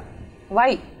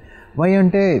 వై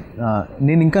అంటే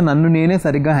నేను ఇంకా నన్ను నేనే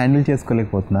సరిగ్గా హ్యాండిల్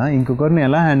చేసుకోలేకపోతున్నా, ఇంకొకరిని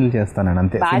ఎలా హ్యాండిల్ చేస్తానని,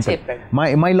 అంతే.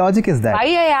 My logic is that.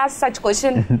 Why I ask such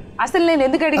question? అసలు నేను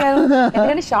ఎందుకు అడిగాను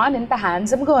ఎందుకంటే షాన్ ఎంత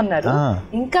హ్యాండ్సమ్ గా ఉన్నారు,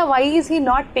 ఇంకా why is he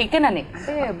not taken అని.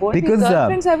 అంటే బోత్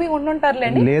ఫ్రెండ్స్ అవి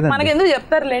ఉండుంటారులేండి, మనకి ఎందుకు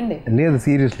చెప్తారులేండి. లేదు,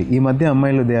 సీరియస్లీ ఈ మధ్య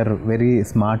అమ్మాయిలు they are very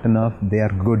smart enough, they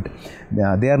are good,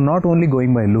 they are not only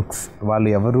going by looks.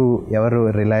 వాళ్ళు ఎవరు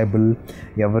రిలయబుల్,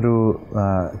 ఎవరు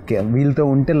వీళ్ళతో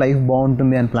ఉంటే లైఫ్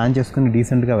బాగుంటుంది అని ప్లాన్ చేసుకుని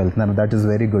డీసెంట్గా వెళ్తున్నారు. That is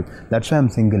very good. That's why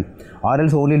I'm single. Or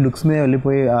else only looks మీద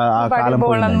వెళ్ళిపోయి ఆ కాలం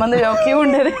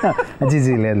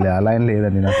జీ లేదు, అలా ఏం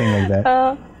లేదండి, నథింగ్ లైక్ దట్.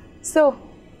 సో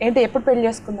ఏంటి, ఎప్పుడు పెళ్లి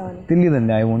చేసుకుందామని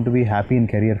తెలియదండి. I want to be happy in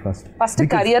career first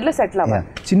career లో సెటిల్ అవ్వాలి.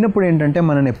 చిన్నప్పుడు ఏంటంటే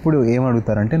మనం ఎప్పుడు ఏం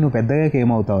అడుగుతారంటే, నువ్వు పెద్దగా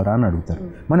ఏమవుతావురా అని అడుగుతారు.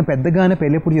 మనం పెద్దగానే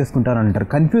పెళ్ళి ఎప్పుడు చేసుకుంటారు అంటారు.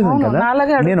 కన్ఫ్యూజన్ కదా.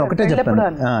 నేను ఒకటే చెప్తాను,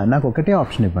 నాకు ఒకటే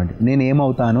ఆప్షన్ ఇవ్వండి. నేను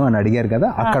ఏమవుతాను అని అడిగారు కదా,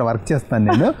 అక్కడ వర్క్ చేస్తాను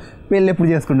నేను. పెళ్ళి ఎప్పుడు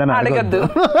చేసుకుంటాను అడగద్దు.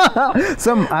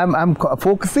 So I'm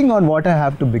focusing on what I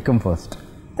have to become first.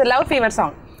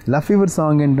 Love fever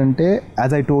song ఏంటంటే,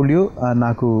 యాజ్ ఐ టోల్డ్ యూ,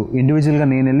 నాకు ఇండివిజువల్గా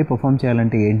నేను వెళ్ళి పర్ఫామ్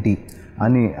చేయాలంటే ఏంటి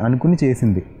అని అనుకుని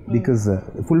చేసింది. Because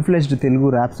full fledged Telugu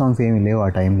rap songs ఏమీ లేవు ఆ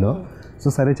టైంలో. సో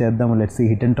సరే చేద్దాము, let's see,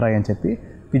 hit and try అని చెప్పి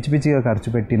పిచ్చిగా ఖర్చు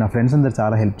పెట్టి, నా ఫ్రెండ్స్ అందరు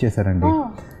చాలా హెల్ప్ చేశారండి.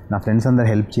 నా ఫ్రెండ్స్ అందరు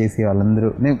హెల్ప్ చేసి, వాళ్ళందరూ,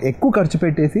 నేను ఎక్కువ ఖర్చు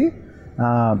పెట్టేసి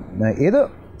ఏదో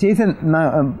చేశాను.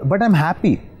 బట్ ఐఎమ్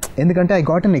హ్యాపీ, ఎందుకంటే ఐ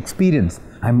గాట్ అన్ ఎక్స్పీరియన్స్.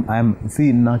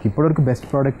 నాకు ఇప్పటివరకు బెస్ట్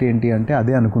ప్రోడక్ట్ ఏంటి అంటే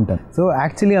అదే అనుకుంటాను. సో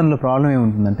యాక్చువల్లీ అందులో ప్రాబ్లం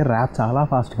ఏముంటుందంటే, ర్యాప్ చాలా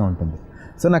ఫాస్ట్గా ఉంటుంది.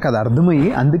 సో నాకు అది అర్థమయ్యి,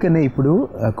 అందుకనే ఇప్పుడు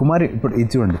కుమారి, ఇప్పుడు ఇది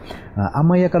చూడండి,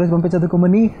 అమ్మాయి కాలేజ్ పంపి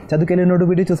చదువుకోమని, చదువుకెళ్ళినోడు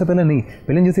వీడియో చూసే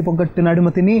పిల్లని చూసి పొగ్గట్టినాడు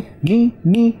మతిని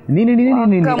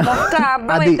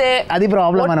అది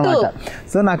ప్రాబ్లం అనమాట.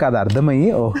 సో నాకు అది అర్థమయ్యి,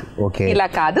 ఓకే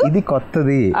ఇది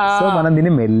కొత్తది, సో మనం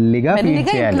దీన్ని మెల్లిగా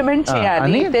ఇంప్లిమెంట్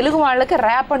చేయాలి. తెలుగు వాళ్ళకి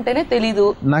ర్యాప్ అంటేనే తెలీదు.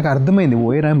 నాకు అర్థమైంది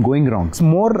where I'm going wrong.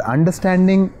 More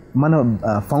understanding, మన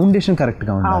ఫౌండేషన్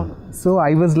కరెక్ట్గా ఉండాలి. So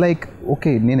I was like,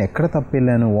 okay నేను ఎక్కడ తప్పు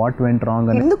వెళ్ళాను, వాట్ వెంట్ రాంగ్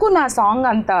అని. ఎందుకు నా సాంగ్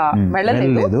అంత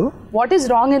వెళ్ళలేదు, what is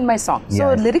wrong in my song. So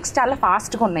lyrics చాలా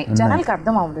ఫాస్ట్ గా ఉన్నాయి, జనాలకి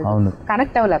అర్థం అవ్వలేదు,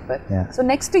 కనెక్ట్ అవ్వలేపారు. సో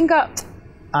నెక్స్ట్ ఇంకా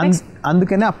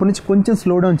అందుకనే అప్పటి నుంచి కొంచెం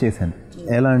స్లో డౌన్ చేశాను.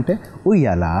 ఎలా అంటే,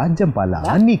 ఉయ్యాలా జంపాలా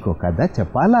నీకో కదా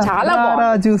చెప్పాలా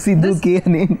రాజు సిద్ధుకి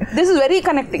అని. This is very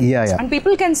connecting and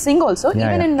people can sing also,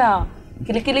 even in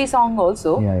Kilikili song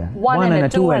also. 1 and a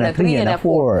 2 and a 3 and a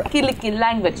 4. Kilikili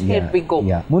language, here we go.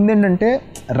 ముందేంటంటే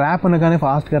rap అనగానే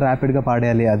ఫాస్ట్గా ర్యాపిడ్గా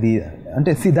పాడేయాలి, అది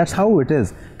అంటే దట్స్ హౌ ఇట్ ఈస్.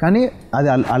 కానీ అది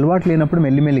అలవాటు లేనప్పుడు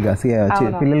మెల్లిమెల్లిగా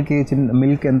పిల్లలకి చిన్న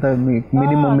మిల్క్ ఎంత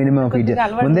మినిమం ఫీడ్,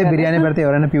 ముందే బిర్యానీ పెడితే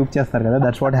ఎవరైనా ప్యూక్ చేస్తారు కదా,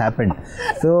 దట్స్ వాట్ హ్యాపెండ్.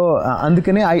 సో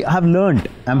అందుకనే I have learned,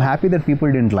 I'm happy that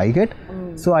people didn't like it.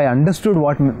 So I understood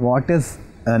what is,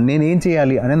 నేనేం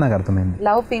చేయాలి అనేది నాకు అర్థమైంది.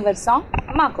 లవ్ ఫీవర్ సాంగ్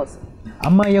మా కోసం.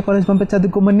 అమ్మాయి కాలేజ్ పంపి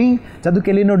చదువుకోమని,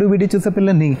 చదువుకెళ్ళినోడు వీడి చూసే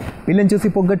పిల్లని చూసి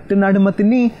పొగ్గట్టున్నాడు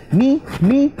మతిని నీ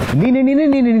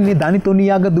దానితో నీ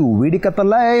ఆగదు వీడి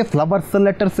కథలే, ఫ్లవర్స్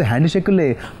లెటర్స్ హ్యాండ్ షేకులే,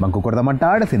 మంకు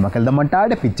కొడదామంటాడే, సినిమాకి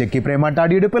వెళ్దామంటాడే, పిచ్చెక్కి ప్రేమ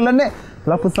అంటాడు ఈడు పిల్లనే.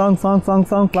 Flop song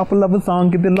flop love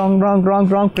song, ఇది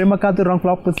రాంగ్ ప్రేమ కాదు wrong,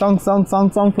 flop song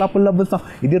flop love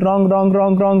song, ఇది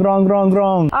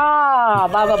రాంగ్.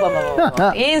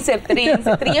 ఏం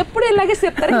చెప్తారు, ఎప్పుడు ఇలాగే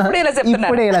చెప్తారు,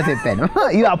 ఇప్పుడే ఇలా చెప్పాను,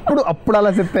 అప్పుడు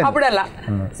అలా చెప్పాను.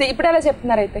 ఇప్పుడు ఎలా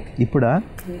చెప్తున్నారు అయితే? ఇప్పుడా,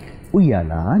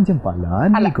 ఉయ్యాలా జంపాలా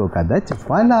నీకో కదా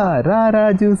చెప్పాలా,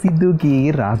 రాజు సిద్ధుకి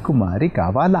రాకుమారి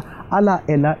కావాలా, అలా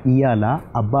ఎలా ఇయ్యాలా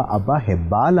అబ్బా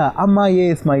హెబ్బాలా, అమ్మాయే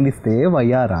స్మైల్ ఇస్తే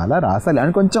వయ్యారాలా రాసాలి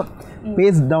అని కొంచెం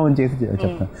పేస్ డౌన్ చేసి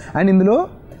చెప్తాను. అండ్ ఇందులో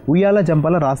ఉయ్యాల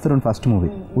జంపాల రాస్తున్నాను ఫస్ట్ మూవీ,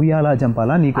 ఉయ్యాల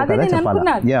జంపాల నీకు కదా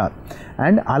చెప్పాలా, యా.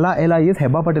 అండ్ అలా ఎలా is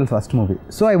Hebah Patel first movie.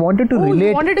 So I wanted to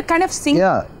relate, wanted to kind of sing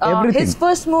everything, his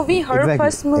first movie, her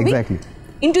first movie. Exactly.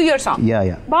 into your song.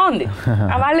 Yeah. బాగుంది.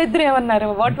 వాళ్ళిద్దరు ఏమన్నారు?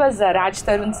 What was Raj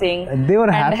Tarun saying? They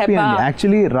were happy and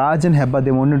actually Raj and Heba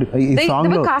they wanted ఈ song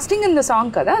they were casting in the song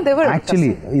కదా. They were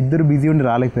actually ఇద్దరు busy ఉండి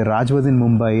రాలేకపోయారు. Raj was in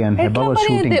Mumbai and Heba was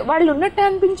shooting. వాళ్ళు ఉన్నట్టు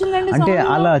అనిపించిందండి అంటే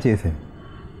అలా చేశారు.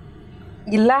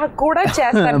 ఇలా కూడా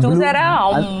చేస్తారు చూసారా?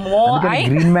 అమ్మో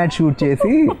గ్రీన్ మ్యాట్ షూట్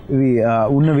చేసి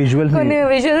ఉన్న విజువల్స్ కొన్ని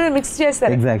విజువల్ మిక్స్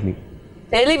చేస్తారు. ఎగ్జాక్ట్లీ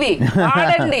తెలివి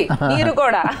ఆడండి మీరు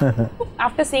కూడా.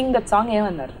 ఆఫ్టర్ సీయింగ్ దట్ సాంగ్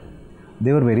ఏమన్నారు?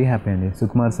 దే వర్ వెరీ హ్యాపీ అండి.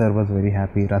 Sukumar sir was very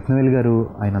happy. Rathnavel గారు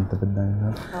ఆయన అంత పెద్ద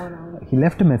he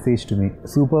left message to me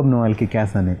super Noel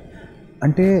kickass అని.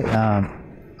 అంటే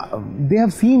దే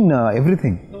హ్యావ్ సీన్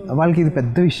ఎవ్రీథింగ్. వాళ్ళకి ఇది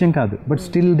పెద్ద విషయం కాదు but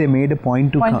still they made a point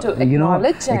to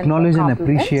acknowledge and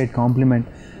appreciate complement.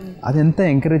 అది ఎంత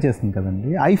ఎంకరేజ్ చేస్తుంది కదండి.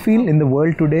 I feel in the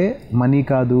world today money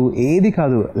కాదు ఏది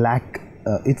కాదు lakh.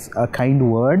 It's a kind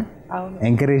word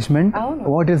encouragement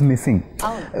what is missing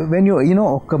when you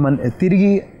ఒక్క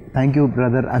తిరిగి థ్యాంక్ యూ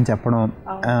బ్రదర్ అని చెప్పడం,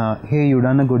 hey you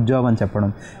done a good job అని చెప్పడం.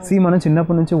 మనం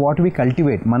చిన్నప్పటి నుంచి వాట్ వీ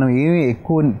కల్టివేట్, మనం ఏమి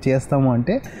ఎక్కువ చేస్తాము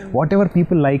అంటే what ever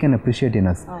people like and appreciate in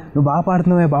us. నువ్వు బాగా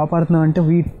పాడుతున్నావు అంటే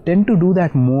we tend to do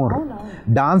that more.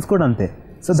 Dance కూడా అంతే.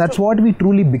 So that's what we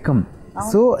truly become.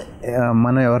 So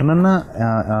మనం ఎవరినన్నా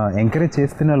ఎంకరేజ్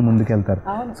చేస్తేనే వాళ్ళు ముందుకెళ్తారు.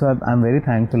 సో ఐఎమ్ వెరీ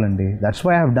థ్యాంక్ఫుల్ అండి. That's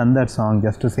why I have done that song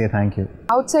just to say thank you.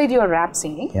 Outside your rap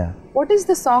singing, what is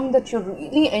the song that you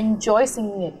really enjoy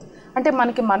singing it? అంటే మన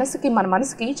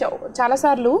మనసుకి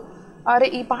చాలాసార్లు అరే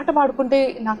ఈ పాట పాడుకుంటే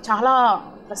నాకు చాలా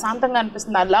ప్రశాంతంగా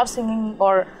అనిపిస్తుంది, I love singing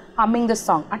or humming this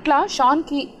song. అట్లా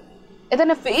షాన్కి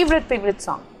ఏదైనా favourite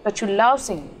song that you love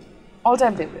singing, all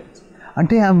time favourite?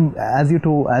 అంటే as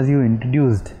you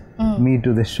introduced me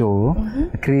to the show,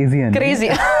 crazy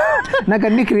నాకు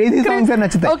అన్ని క్రేజీ సాంగ్స్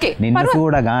నచ్చుతాయి. నిన్ను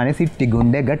చూడగానే సిట్టి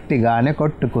గుండె గట్టిగానే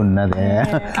కొట్టుకున్నదే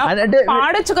అంటే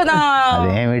పాడొచ్చు కదా.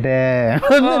 అదేమిటే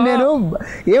నేను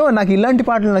ఏమో నాకు ఇలాంటి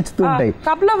పాటలు నచ్చుతుంటాయి.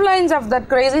 couple of lines of that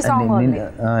crazy song.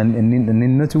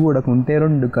 నిన్ను చూడకుంటే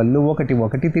రెండు కళ్ళు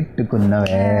ఒకటి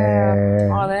తిట్టుకున్నవే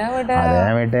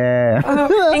అదేమిటే.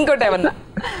 ఇంకోటి ఏమన్నా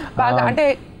బాగా అంటే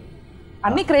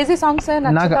అన్ని క్రేజీ సాంగ్స్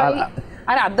నాకు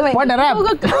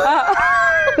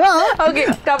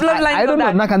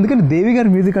నాకు అందుకని దేవి గారి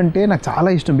మ్యూజిక్ అంటే నాకు చాలా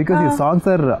ఇష్టం. బికాస్ ఈ songs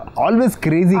are always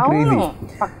crazy.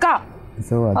 Pakka.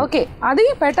 So okay, అది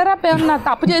బెటర్ అప్ ఏమన్నా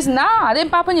తప్పు చేసిందా? అదేం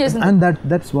పాపం చేసింది? And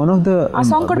that's one of the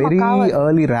very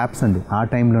early wraps అండి ఆ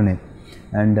టైంలోనే.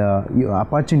 And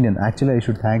అపార్చ్ Indian actually I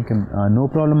should thank him. No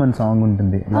problem అని సాంగ్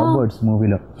ఉంటుంది లవ్ బర్డ్స్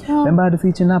మూవీలో. వెంబారసి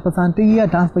చిన్న పసాంటియా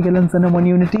టాన్స్ పగలన్సన వన్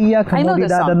యూనిటీయా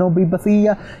కమోడిడా నో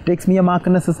బిబసియా టేక్స్ మీ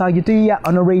మాకన సొసైటీయా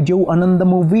అన రేడియో అనంద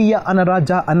మూవీయా అన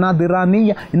రాజా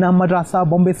అనాదిరానియా in మద్రాసా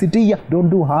Bombay సిటీయా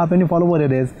don't do have any follower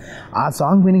it is. ఆ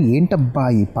సాంగ్ విని ఏంటబ్బా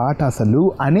ఈ పాట అసలు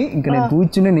అని ఇంకా నేను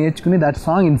కూర్చుని నేర్చుకుని that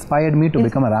song inspired me to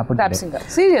become a wrapper.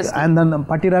 And then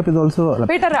పట్టి rap is also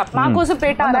Peta rap. మా కోసం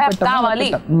పేట ర్యాప్ కావాలి.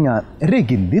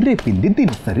 రేగింది రేపింది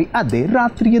దినసరి అదే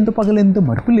రాత్రి ఎందు పగలెందు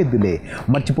మరుపు లేదులే.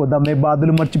 మర్చిపోదామే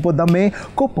బాధలు మర్చిపోదామే,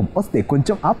 కోపం వస్తే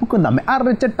కొంచెం ఆపుకుందామే.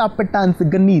 అర్రచట్టా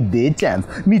పెట్టాన్స్గా నీదే ఛాన్స్,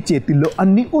 నీ చేతిలో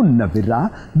అన్ని ఉన్నవిరా.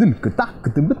 దులుకు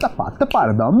తాకుతుంగు తపాత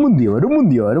పాడదాం. ముందు ఎవరు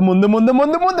ముందు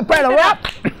పెడవా.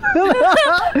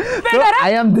 So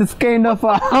I am this kind of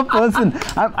a person.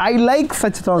 I like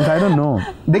such songs. I don't know.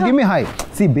 They give me high.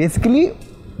 See, basically,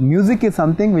 music is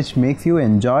something which makes you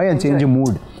enjoy and change your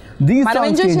mood.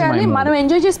 మనం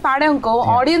enjoy చేసి పాడాంకో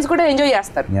audience కూడా enjoy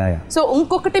చేస్తారు. So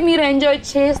ఇంకొకటి మీరు enjoy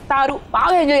చేస్తారు,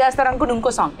 బాగా enjoy చేస్తారు అనుకుని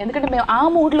ఇంకో సాంగ్. ఎందుకంటే మేము ఆ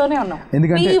మూడ్ లోనే ఉన్నాం.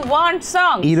 ఎందుకంటే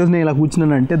ఈ రోజు నేను ఇలా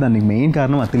కూర్చున్నానంటే దానికి మెయిన్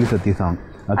కారణం అతిలి సత్య song.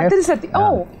 Okay.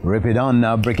 Rip it on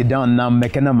now, break it down now,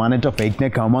 making a money to fake ne.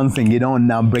 Come on, sing it on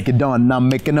now, break it down now,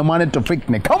 making a money to fake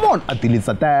ne. Come on, Atili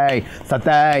Satai,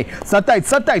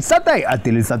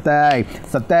 Atili Satai.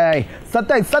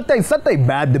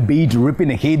 Bad the beat, ripping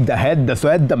the heat, the head, the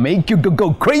sweat, the make you go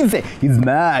crazy. He's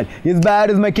mad, his bad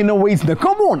is making a waste. Now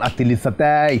come on, Atili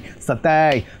Satai.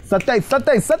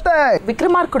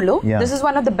 Vikramarkullo, this is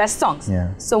one of the best songs.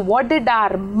 So what did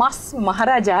our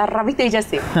Maharaja Ravi Teja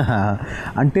say?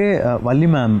 అంటే Valli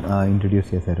ma'am introduce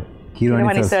చేశారు heroine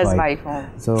wife.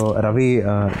 So Ravi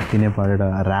తినే పాడాడు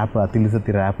rap, అతిలి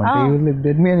Satti rap అంటే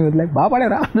బాగా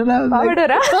పాడారా.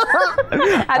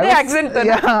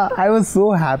 I was so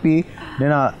happy.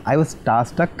 నేను I was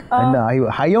stock and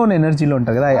high on ఎనర్జీలో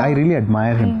ఉంటాను కదా. I really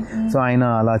admire him. So ఆయన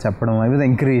అలా చెప్పడం I was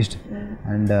encouraged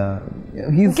and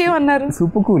he's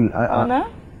super cool.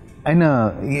 ఆయన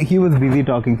he was busy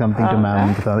talking something to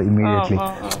ma'am immediately.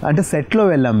 అంటే సెట్ లో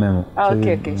వెళ్ళాం మేము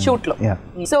షూట్ లో.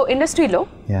 సో ఇండస్ట్రీలో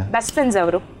బెస్ట్ ఫ్రెండ్స్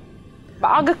ఎవరు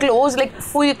బాగా close, like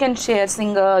who you can share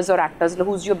singers are actors లో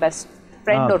who's your best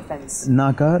friend or friends?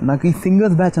 నాకు ఈ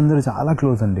సింగర్స్ బ్యాచ్ అందరూ చాలా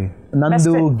క్లోజ్ అండి.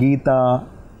 నందు, గీత,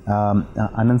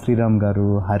 అనంత్ శ్రీరామ్ గారు,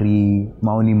 హరి,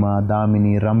 మౌనిమ,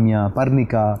 దామిని, రమ్య,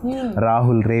 పర్ణిక,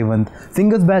 రాహుల్, రేవంత్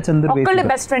సింగర్స్ బ్యాచ్ అందరూ ఒక్కళ్ళే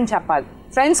బెస్ట్ ఫ్రెండ్ చెప్పాలి,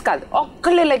 ఫ్రెండ్స్ కాదు,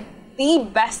 ఒక్కళ్ళే లైక్ ది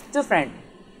బెస్ట్ ఫ్రెండ్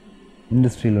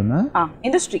ఇండస్ట్రీలోనా?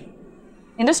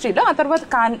 ఇండస్ట్రీలో, ఆ తర్వాత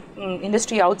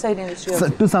industry out side industry.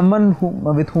 To someone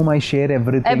with whom I share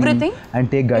everything and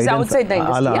take guidance. Is outside the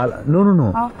industry? No.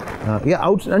 Yeah,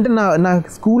 అంటే నా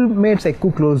స్కూల్ మేట్స్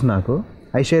ఎక్కువ క్లోజ్ నాకు.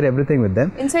 I share everything with them.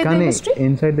 Inside the industry?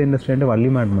 Inside the industry అంటే Valli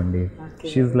madam అండి.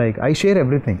 She's like, I share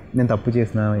everything. నేను తప్పు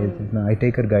చేసినా, ఏది చేసినా I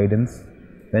take her guidance.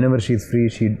 Whenever she's free,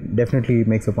 she definitely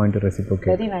makes a point to reciprocate.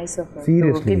 Very nice of her.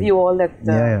 Seriously. To give you all that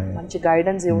మంచి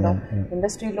guidance ఇవ్వడం.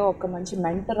 ఇండస్ట్రీలో ఒక మంచి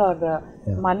మెంటర్ ఆర్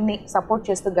మన్ని సపోర్ట్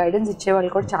చేస్తూ గైడెన్స్ ఇచ్చే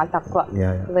వాళ్ళు కూడా చాలా తక్కువ.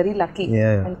 Very lucky.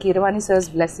 And Keeravani sirs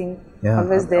blessing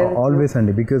always there. Always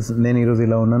అండి, బికాజ్ నేను ఈరోజు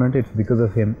ఇలా ఉన్నానంటే it's because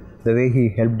of him, the way he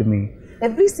helped me.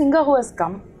 Every singer who has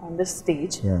come on this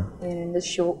stage and in this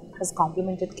show has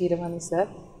complimented Keeravani sir.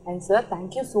 And sir, thank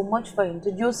you so much for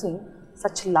introducing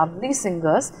such lovely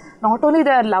singers. Not only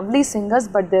they are lovely singers,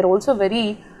 but they're also very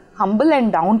humble and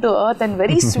down to earth and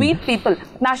very sweet people.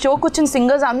 Na show ku vachin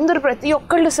singers andaru prati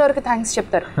okkallu sir ki thanks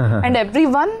cheptaru. And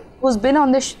everyone who's been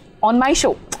on my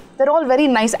show, they're all very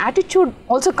nice. Attitude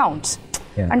also counts.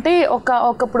 Ante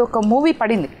ఒకప్పుడు ఒక movie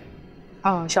పడింది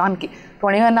షాన్ కి,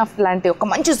 21 లాంటి ఒక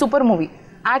మంచి super movie.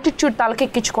 Attitude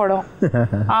తలకెక్కించుకోవడం,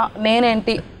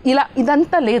 నేనేంటి ఇలా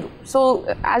ఇదంతా లేదు. So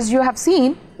as you have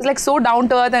seen it's like so down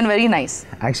to earth and very nice.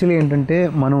 Actually ఏంటంటే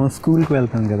మనం స్కూల్కి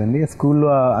వెళ్తాం కదండి, స్కూల్లో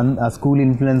ఆ స్కూల్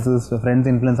ఇన్ఫ్లుయెన్సెస్, ఫ్రెండ్స్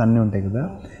ఇన్ఫ్లుయెన్స్ అన్నీ ఉంటాయి కదా.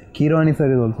 Keeravani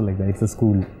sir is also like that. It's a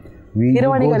school.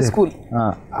 School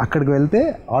అక్కడికి వెళ్తే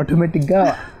ఆటోమేటిక్గా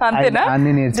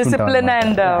అన్ని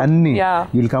నేర్చుకుంటాం, అన్ని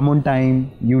you'll come on time,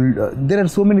 there are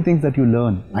so many things that you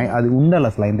learn. అది ఉండాలి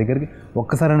అసలు ఆయన దగ్గరికి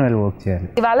ఒక్కసారైనా వెళ్ళి వర్క్ చేయాలి.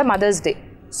 ఇవాళ మదర్స్ డే,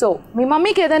 సో మీ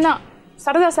మమ్మీకి ఏదైనా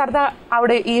సరదా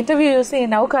ఆవిడ ఈ ఇంటర్వ్యూ చూసి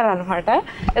నవ్వుకారనమాట,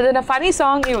 ఏదైనా funny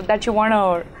song that you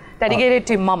want dedicated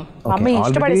to mum, mummy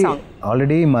ఇష్టపడే song.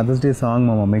 Already mothers day song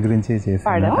మా మమ్మీ గురించి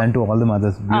చేశాను. And to all the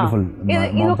mothers, beautiful.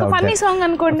 Funny song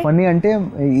అనుకోండి. ఫన్నీ అంటే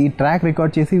ఈ ట్రాక్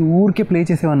రికార్డ్ చేసి ఊరికే ప్లే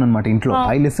చేసేవాడిని అనమాట ఇంట్లో.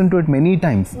 I listen to it many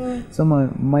times. So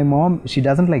my mom she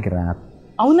doesn't like rap.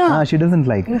 అవునా? She doesn't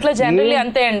like. ఇంట్లో జనరల్లీ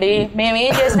అంతే అండి, మేము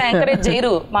ఏం చేసినా ఎంకరేజ్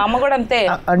చేయరు. మా అమ్మ కూడా అంతే.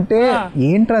 అంటే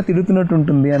ఏంట్రా తిడుతున్నట్టు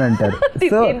ఉంటుంది అని అంటారు.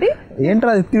 సో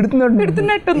ఏంట్రా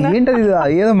తిడుతున్నట్టు ఏంటది,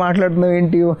 ఏదో మాట్లాడుతున్నావు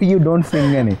ఏంటి, యూ డోంట్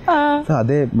సింగ్ అని. సో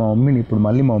అదే మా మమ్మీని ఇప్పుడు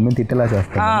మళ్ళీ మా మమ్మీని తిట్టేలా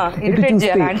చేస్తాను.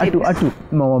 అటు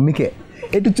మా మమ్మీకే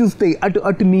ఎటు చూస్తే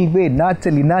అటు నీవే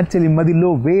నాచలి మదిలో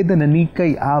వేదన నీకై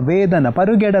ఆ వేదన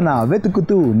పరుగెడన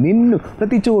వెతుకుతూ నిన్ను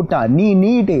ప్రతి చోట నీ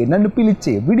నీడే నన్ను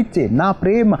పిలిచే విడిచే నా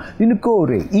ప్రేమ నిన్ను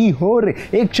కోరే ఈ హోరే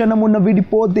ఏ క్షణమున్న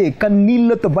విడిపోతే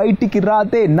కన్నీళ్లతో బయటికి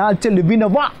రాదే నాచలి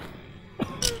వినవా.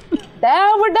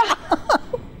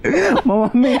 మా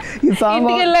మమ్మీ ఈ సాంగ్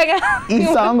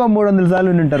 300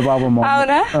 సార్లు వింటారు పాపం.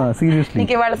 సీరియస్లీ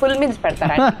ఫుల్ మీల్స్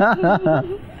పెడతారా?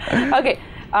 ఓకే,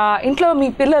 ఇంట్లో మీ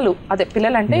పిల్లలు, అదే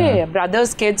పిల్లలు అంటే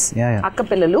బ్రదర్స్ కిడ్స్, అక్క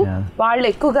పిల్లలు, వాళ్ళు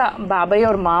ఎక్కువగా బాబాయ్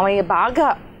ఆర్ మామయ్య బాగా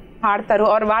పాడతారు,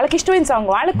 ఆర్ వాళ్ళకి ఇష్టమైన సాంగ్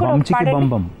వాళ్ళకి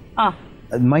కూడా.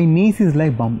 మై నీస్ ఇస్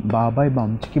లైక్ బాబాయ్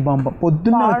బమ్ చికి బమ్ బమ్.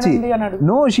 పొద్దున్న వచ్చి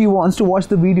no she wants to watch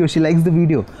the video, she likes the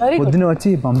video. పొద్దున్న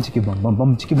వచ్చి బమ్ చికి బమ్ బమ్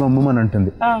బమ్ చికి బమ్ బమ్ అని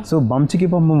అంటుంది. సో బమ్ చికి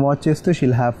బమ్ బమ్ వాచ్ చేస్తూ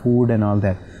she'll have food and all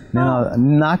that. నేను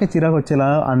నాకే చిరాకు వచ్చేలా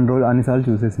అన్నిసార్లు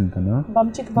చూసేసి ఉంటాను.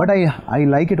 But I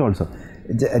like it also.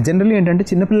 Generally ఏంటంటే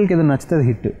చిన్నపిల్లలకి ఏదైనా నచ్చుతుంది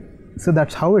hit. So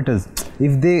that's how it is.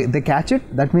 If they catch it,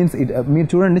 that means it. మీరు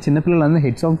చూడండి, చిన్నపిల్లలందరూ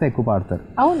హిట్ సాంగ్స్ ఎక్కువ పాడతారు.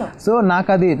 సో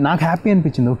నాకు హ్యాపీ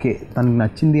అనిపించింది. ఓకే, తనకు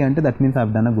నచ్చింది అంటే that means I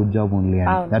have done a good job only.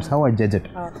 And that's how I judge it.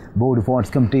 Bold forts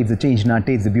come takes the change, not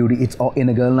takes the beauty. It's all in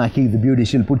a girl, not he's the beauty.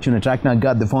 She'll put you in a track, not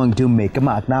got the funk to make a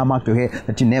mark. Now mark to hair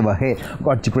that you never had.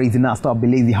 Got you crazy, now stop be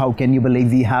lazy. How can you be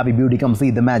lazy? Happy beauty, come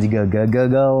see the magic.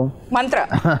 Go. మంత్ర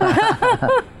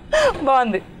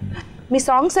బాగుంది. మీ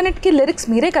songs అన్నిటికీ lyrics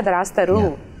మీరే కదా రాస్తారు.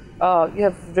 You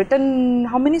have return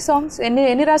how many songs?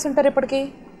 ఎన్ని రాసి ఉంటారు ఇప్పటికి?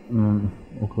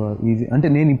 ఒక ఈజీ అంటే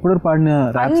నేను ఇప్పుడు పాడిన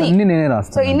ర్యాప్స్ అన్ని నేనే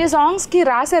రాస్తాను. సో ఇన్ని సాంగ్స్ కి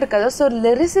రాశారు కదా, సో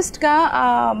లిరిసిస్ట్ గా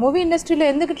మూవీ ఇండస్ట్రీలో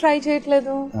ఎందుకు ట్రై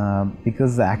చేయట్లేదు?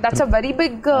 Because that's a very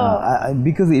big,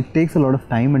 because it takes a lot of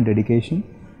time and dedication.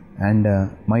 And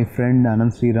my friend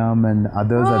Anand Sriram and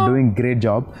others are doing great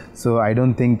job, so I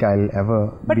don't think I'll ever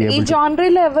but be able to. But ee genre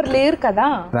lo ever layer kada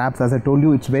raps, as I told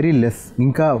you, it's very less.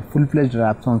 Inka full fledged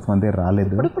rap songs mande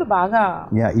raaledu. Ippudu baga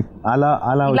ala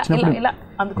vachinappudu ila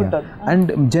అనుకుంటాను. And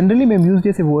generally మేము use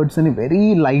చేసే words అని very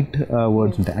light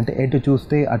words ఉంటాయి. అంటే ఎటు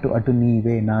చూస్తే అటు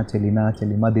నీవే నా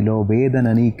చెలి మదిలో వేదన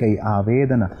నీకై ఆ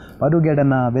వేదన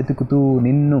పరుగెడన వెతుకుతూ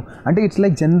నిన్ను. అంటే ఇట్స్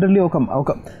లైక్ జనరల్లీ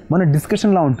ఒక మన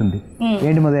డిస్కషన్లా ఉంటుంది.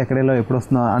 ఏంటి మధ్య ఎక్కడేలో ఎప్పుడు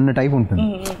వస్తున్నా అన్న టైప్ ఉంటుంది.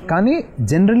 కానీ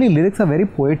generally lyrics are very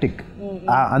poetic.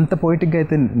 అంత పోయిటిక్గా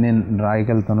అయితే నేను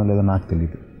రాయగలుగుతానో లేదో నాకు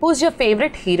తెలియదు. Who's your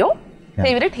favourite hero,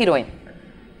 favourite heroine?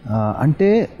 అంటే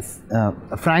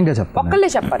ఫ్రాంక్గా చెప్తాను, ఒక్కళ్ళే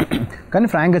చెప్పాలి కానీ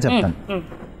ఫ్రాంక్గా చెప్తాను.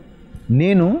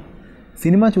 నేను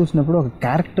సినిమా చూసినప్పుడు ఒక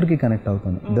క్యారెక్టర్కి కనెక్ట్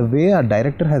అవుతాను. ద వే ఆ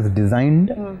director has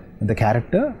designed the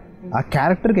character, ఆ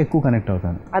క్యారెక్టర్కి ఎక్కువ కనెక్ట్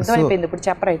అవుతాను.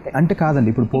 అంటే కాదండి,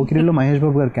 ఇప్పుడు పోకిరిలో మహేష్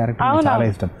బాబు గారి క్యారెక్టర్ చాలా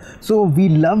ఇష్టం. So we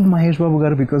love Mahesh Babu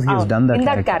గారు because he has done that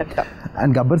character.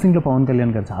 And Gabbar సింగ్లో Pawan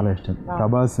Kalyan గారు చాలా ఇష్టం,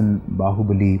 ప్రభాస్ అండ్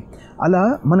బాహుబలి. అలా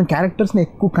మనం క్యారెక్టర్స్ని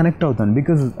ఎక్కువ కనెక్ట్ అవుతాను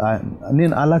బికాస్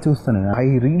నేను అలా చూస్తాను. I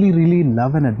really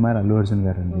love and admire Allu Arjun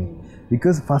గారు అండి.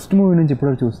 బికాస్ ఫస్ట్ మూవీ నుంచి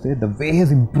ఇప్పటివరకు చూస్తే ద వే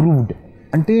హెస్ ఇంప్రూవ్డ్.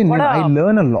 అంటే నేను I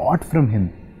learn a lot from him.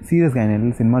 సీరియస్గా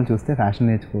ఆయన సినిమాలు చూస్తే ఫ్యాషన్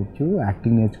నేర్చుకోవచ్చు,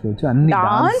 యాక్టింగ్ నేర్చుకోవచ్చు, అన్ని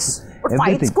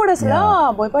ఫైట్స్ కూడా. అసలు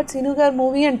బోయపాటి శ్రీను గారి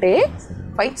మూవీ అంటే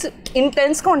ఫైట్స్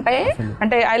ఇంటెన్స్గా ఉంటాయి.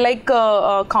 అంటే I like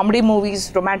comedy movies,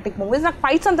 romantic movies. నాకు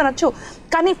ఫైట్స్ అంత నచ్చు,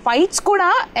 కానీ ఫైట్స్ కూడా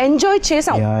ఎంజాయ్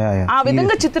చేసాం. ఆ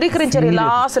విధంగా చిత్రీకరించారు ఇలా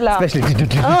అసలు.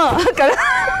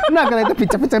 నాకు అయితే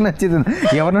పిచ్చ పిచ్చ నచ్చేది,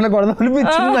 ఎవరైనా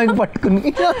గొడవనిపించింది నాకు పట్టుకుని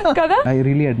కదా. I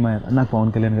really admire. నాకు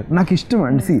పవన్ కళ్యాణ్ గారు నాకు ఇష్టం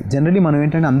అండి. జనరలీ మనం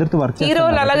ఏంటంటే అందరితో వర్క్ చేస్తాం.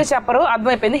 హీరోలు అలాగే చెప్పరు,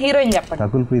 అర్థమైపోయింది. హీరోయిన్ చెప్పండి.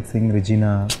 Rakul Preet Singh,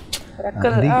 రిజినా,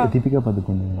 Deepika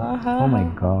Padukone. Oh my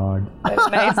God.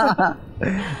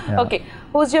 Okay,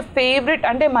 who's your favourite?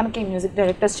 అంటే మనకి మ్యూజిక్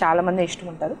డైరెక్టర్స్ చాలా మంది ఇష్టం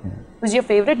ఉంటారు. Who's your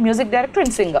favourite music director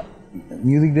and singer?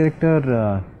 Music director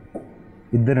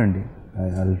ఇద్దరండి.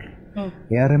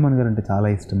 AR Rahman గారు అంటే చాలా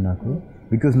ఇష్టం నాకు.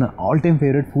 బికాజ్ నా ఆల్ టైమ్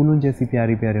ఫేవరెట్ ఫూలోం చేసి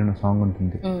ప్యారీ ప్యారీ అనే సాంగ్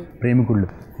ఉంటుంది ప్రేమికుళ్ళు.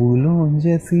 ఫూలోం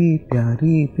చేసి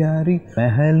ప్యారీ ప్యారీ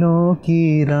పహలో కి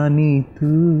రానీ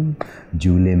తూ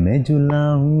జూలే మే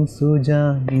జులాऊं సోజా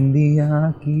ఇందియా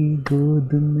కి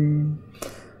గోద్ మే.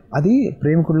 అది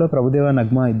ప్రేమికుల్లో ప్రభుదేవ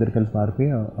నగ్మ ఇద్దరు కలిసి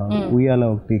పారిపోయి ఉయ్యాల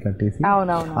ఒకటి కట్టేసి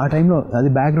ఆ టైంలో అది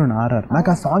బ్యాక్గ్రౌండ్ ఆర్ఆర్.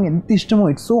 నాకు ఆ సాంగ్ ఎంత ఇష్టమో,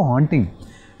 ఇట్స్ సో హాంటింగ్.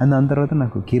 అండ్ దాని తర్వాత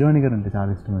నాకు కీరవాణి గారు అంటే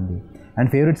చాలా ఇష్టం అండి. అండ్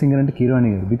ఫేవరెట్ సింగర్ అంటే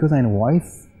కీరవాణి గారు బికాజ్ ఆయన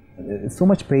voice so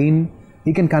much pain,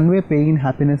 he can convey pain,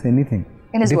 happiness, anything.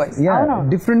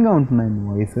 డిఫరెంట్గా ఉంటుంది ఆయన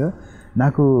వాయిస్.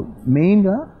 నాకు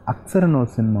మెయిన్గా అక్సర్ అనే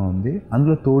సినిమా ఉంది,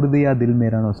 అందులో తోడుదియా దిల్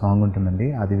మేరా అనే సాంగ్ ఉంటుందండి.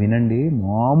 అది వినండి,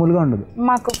 మామూలుగా ఉండదు.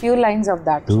 మాకు few lines of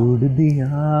that.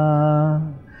 తోడుదియా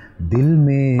Dil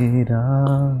Mera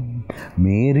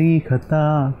Mary ఖతా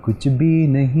Kuch Bhi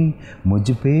Nahi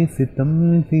ముజ్ pay సితమ్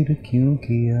Phir queue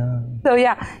Kia. So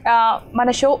yeah, మన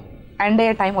షో ఎండ్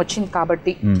అయ్యే టైం వచ్చింది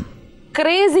కాబట్టి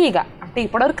క్రేజీగా, అంటే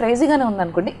ఇప్పటివరకు క్రేజీగానే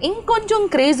ఉందనుకోండి, ఇంకొంచెం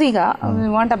క్రేజీగా we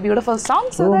want a beautiful song.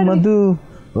 So Madhu,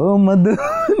 ఓ మధు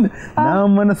నా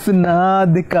మనసు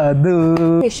నాది కాదు.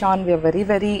 Sean, we are very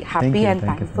very happy and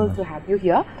thankful to have you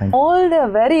here. All the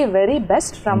very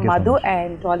best from Madhu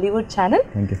and Tollywood channel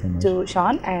to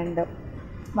Sean, and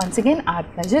once again our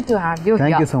pleasure to have you here.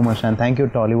 Thank you so much, and thank you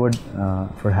Tollywood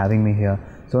for having me here.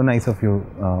 So nice of you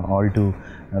all to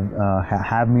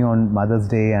have me on Mother's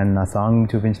Day and na song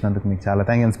చూపించినందుకు మీకు చాలా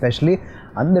thank you. Especially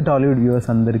అందరు Tollywood viewers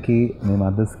అందరికీ మీ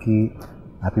మదర్స్కి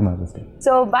happy mother's day.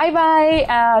 So bye bye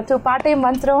to Paate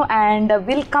Mantram, and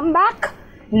we'll come back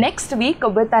next week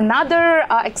with another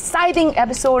exciting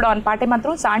episode on Paate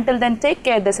Mantram. So until then, take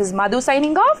care. This is Madhu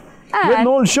signing off. With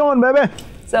Noel, Sean, baby.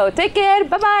 So take care.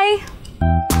 Bye bye.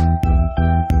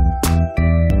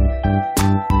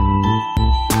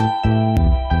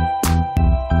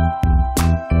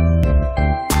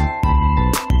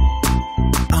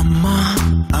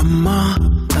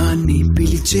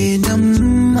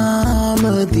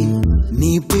 చేనమ్మామది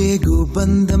నీ పేగు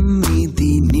బంధం మీది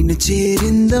నిన్ను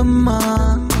చేరిందమ్మా.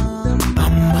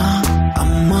 అమ్మా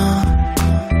అమ్మా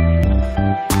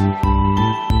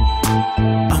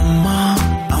అమ్మా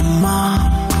అమ్మా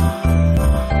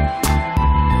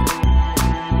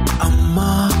అమ్మా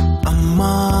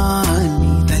అమ్మా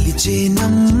నీ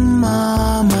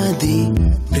తలిచేనమ్మామది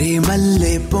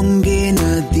ప్రేమల్లే పొంగే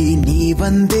నది నీ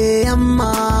వందే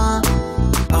అమ్మా.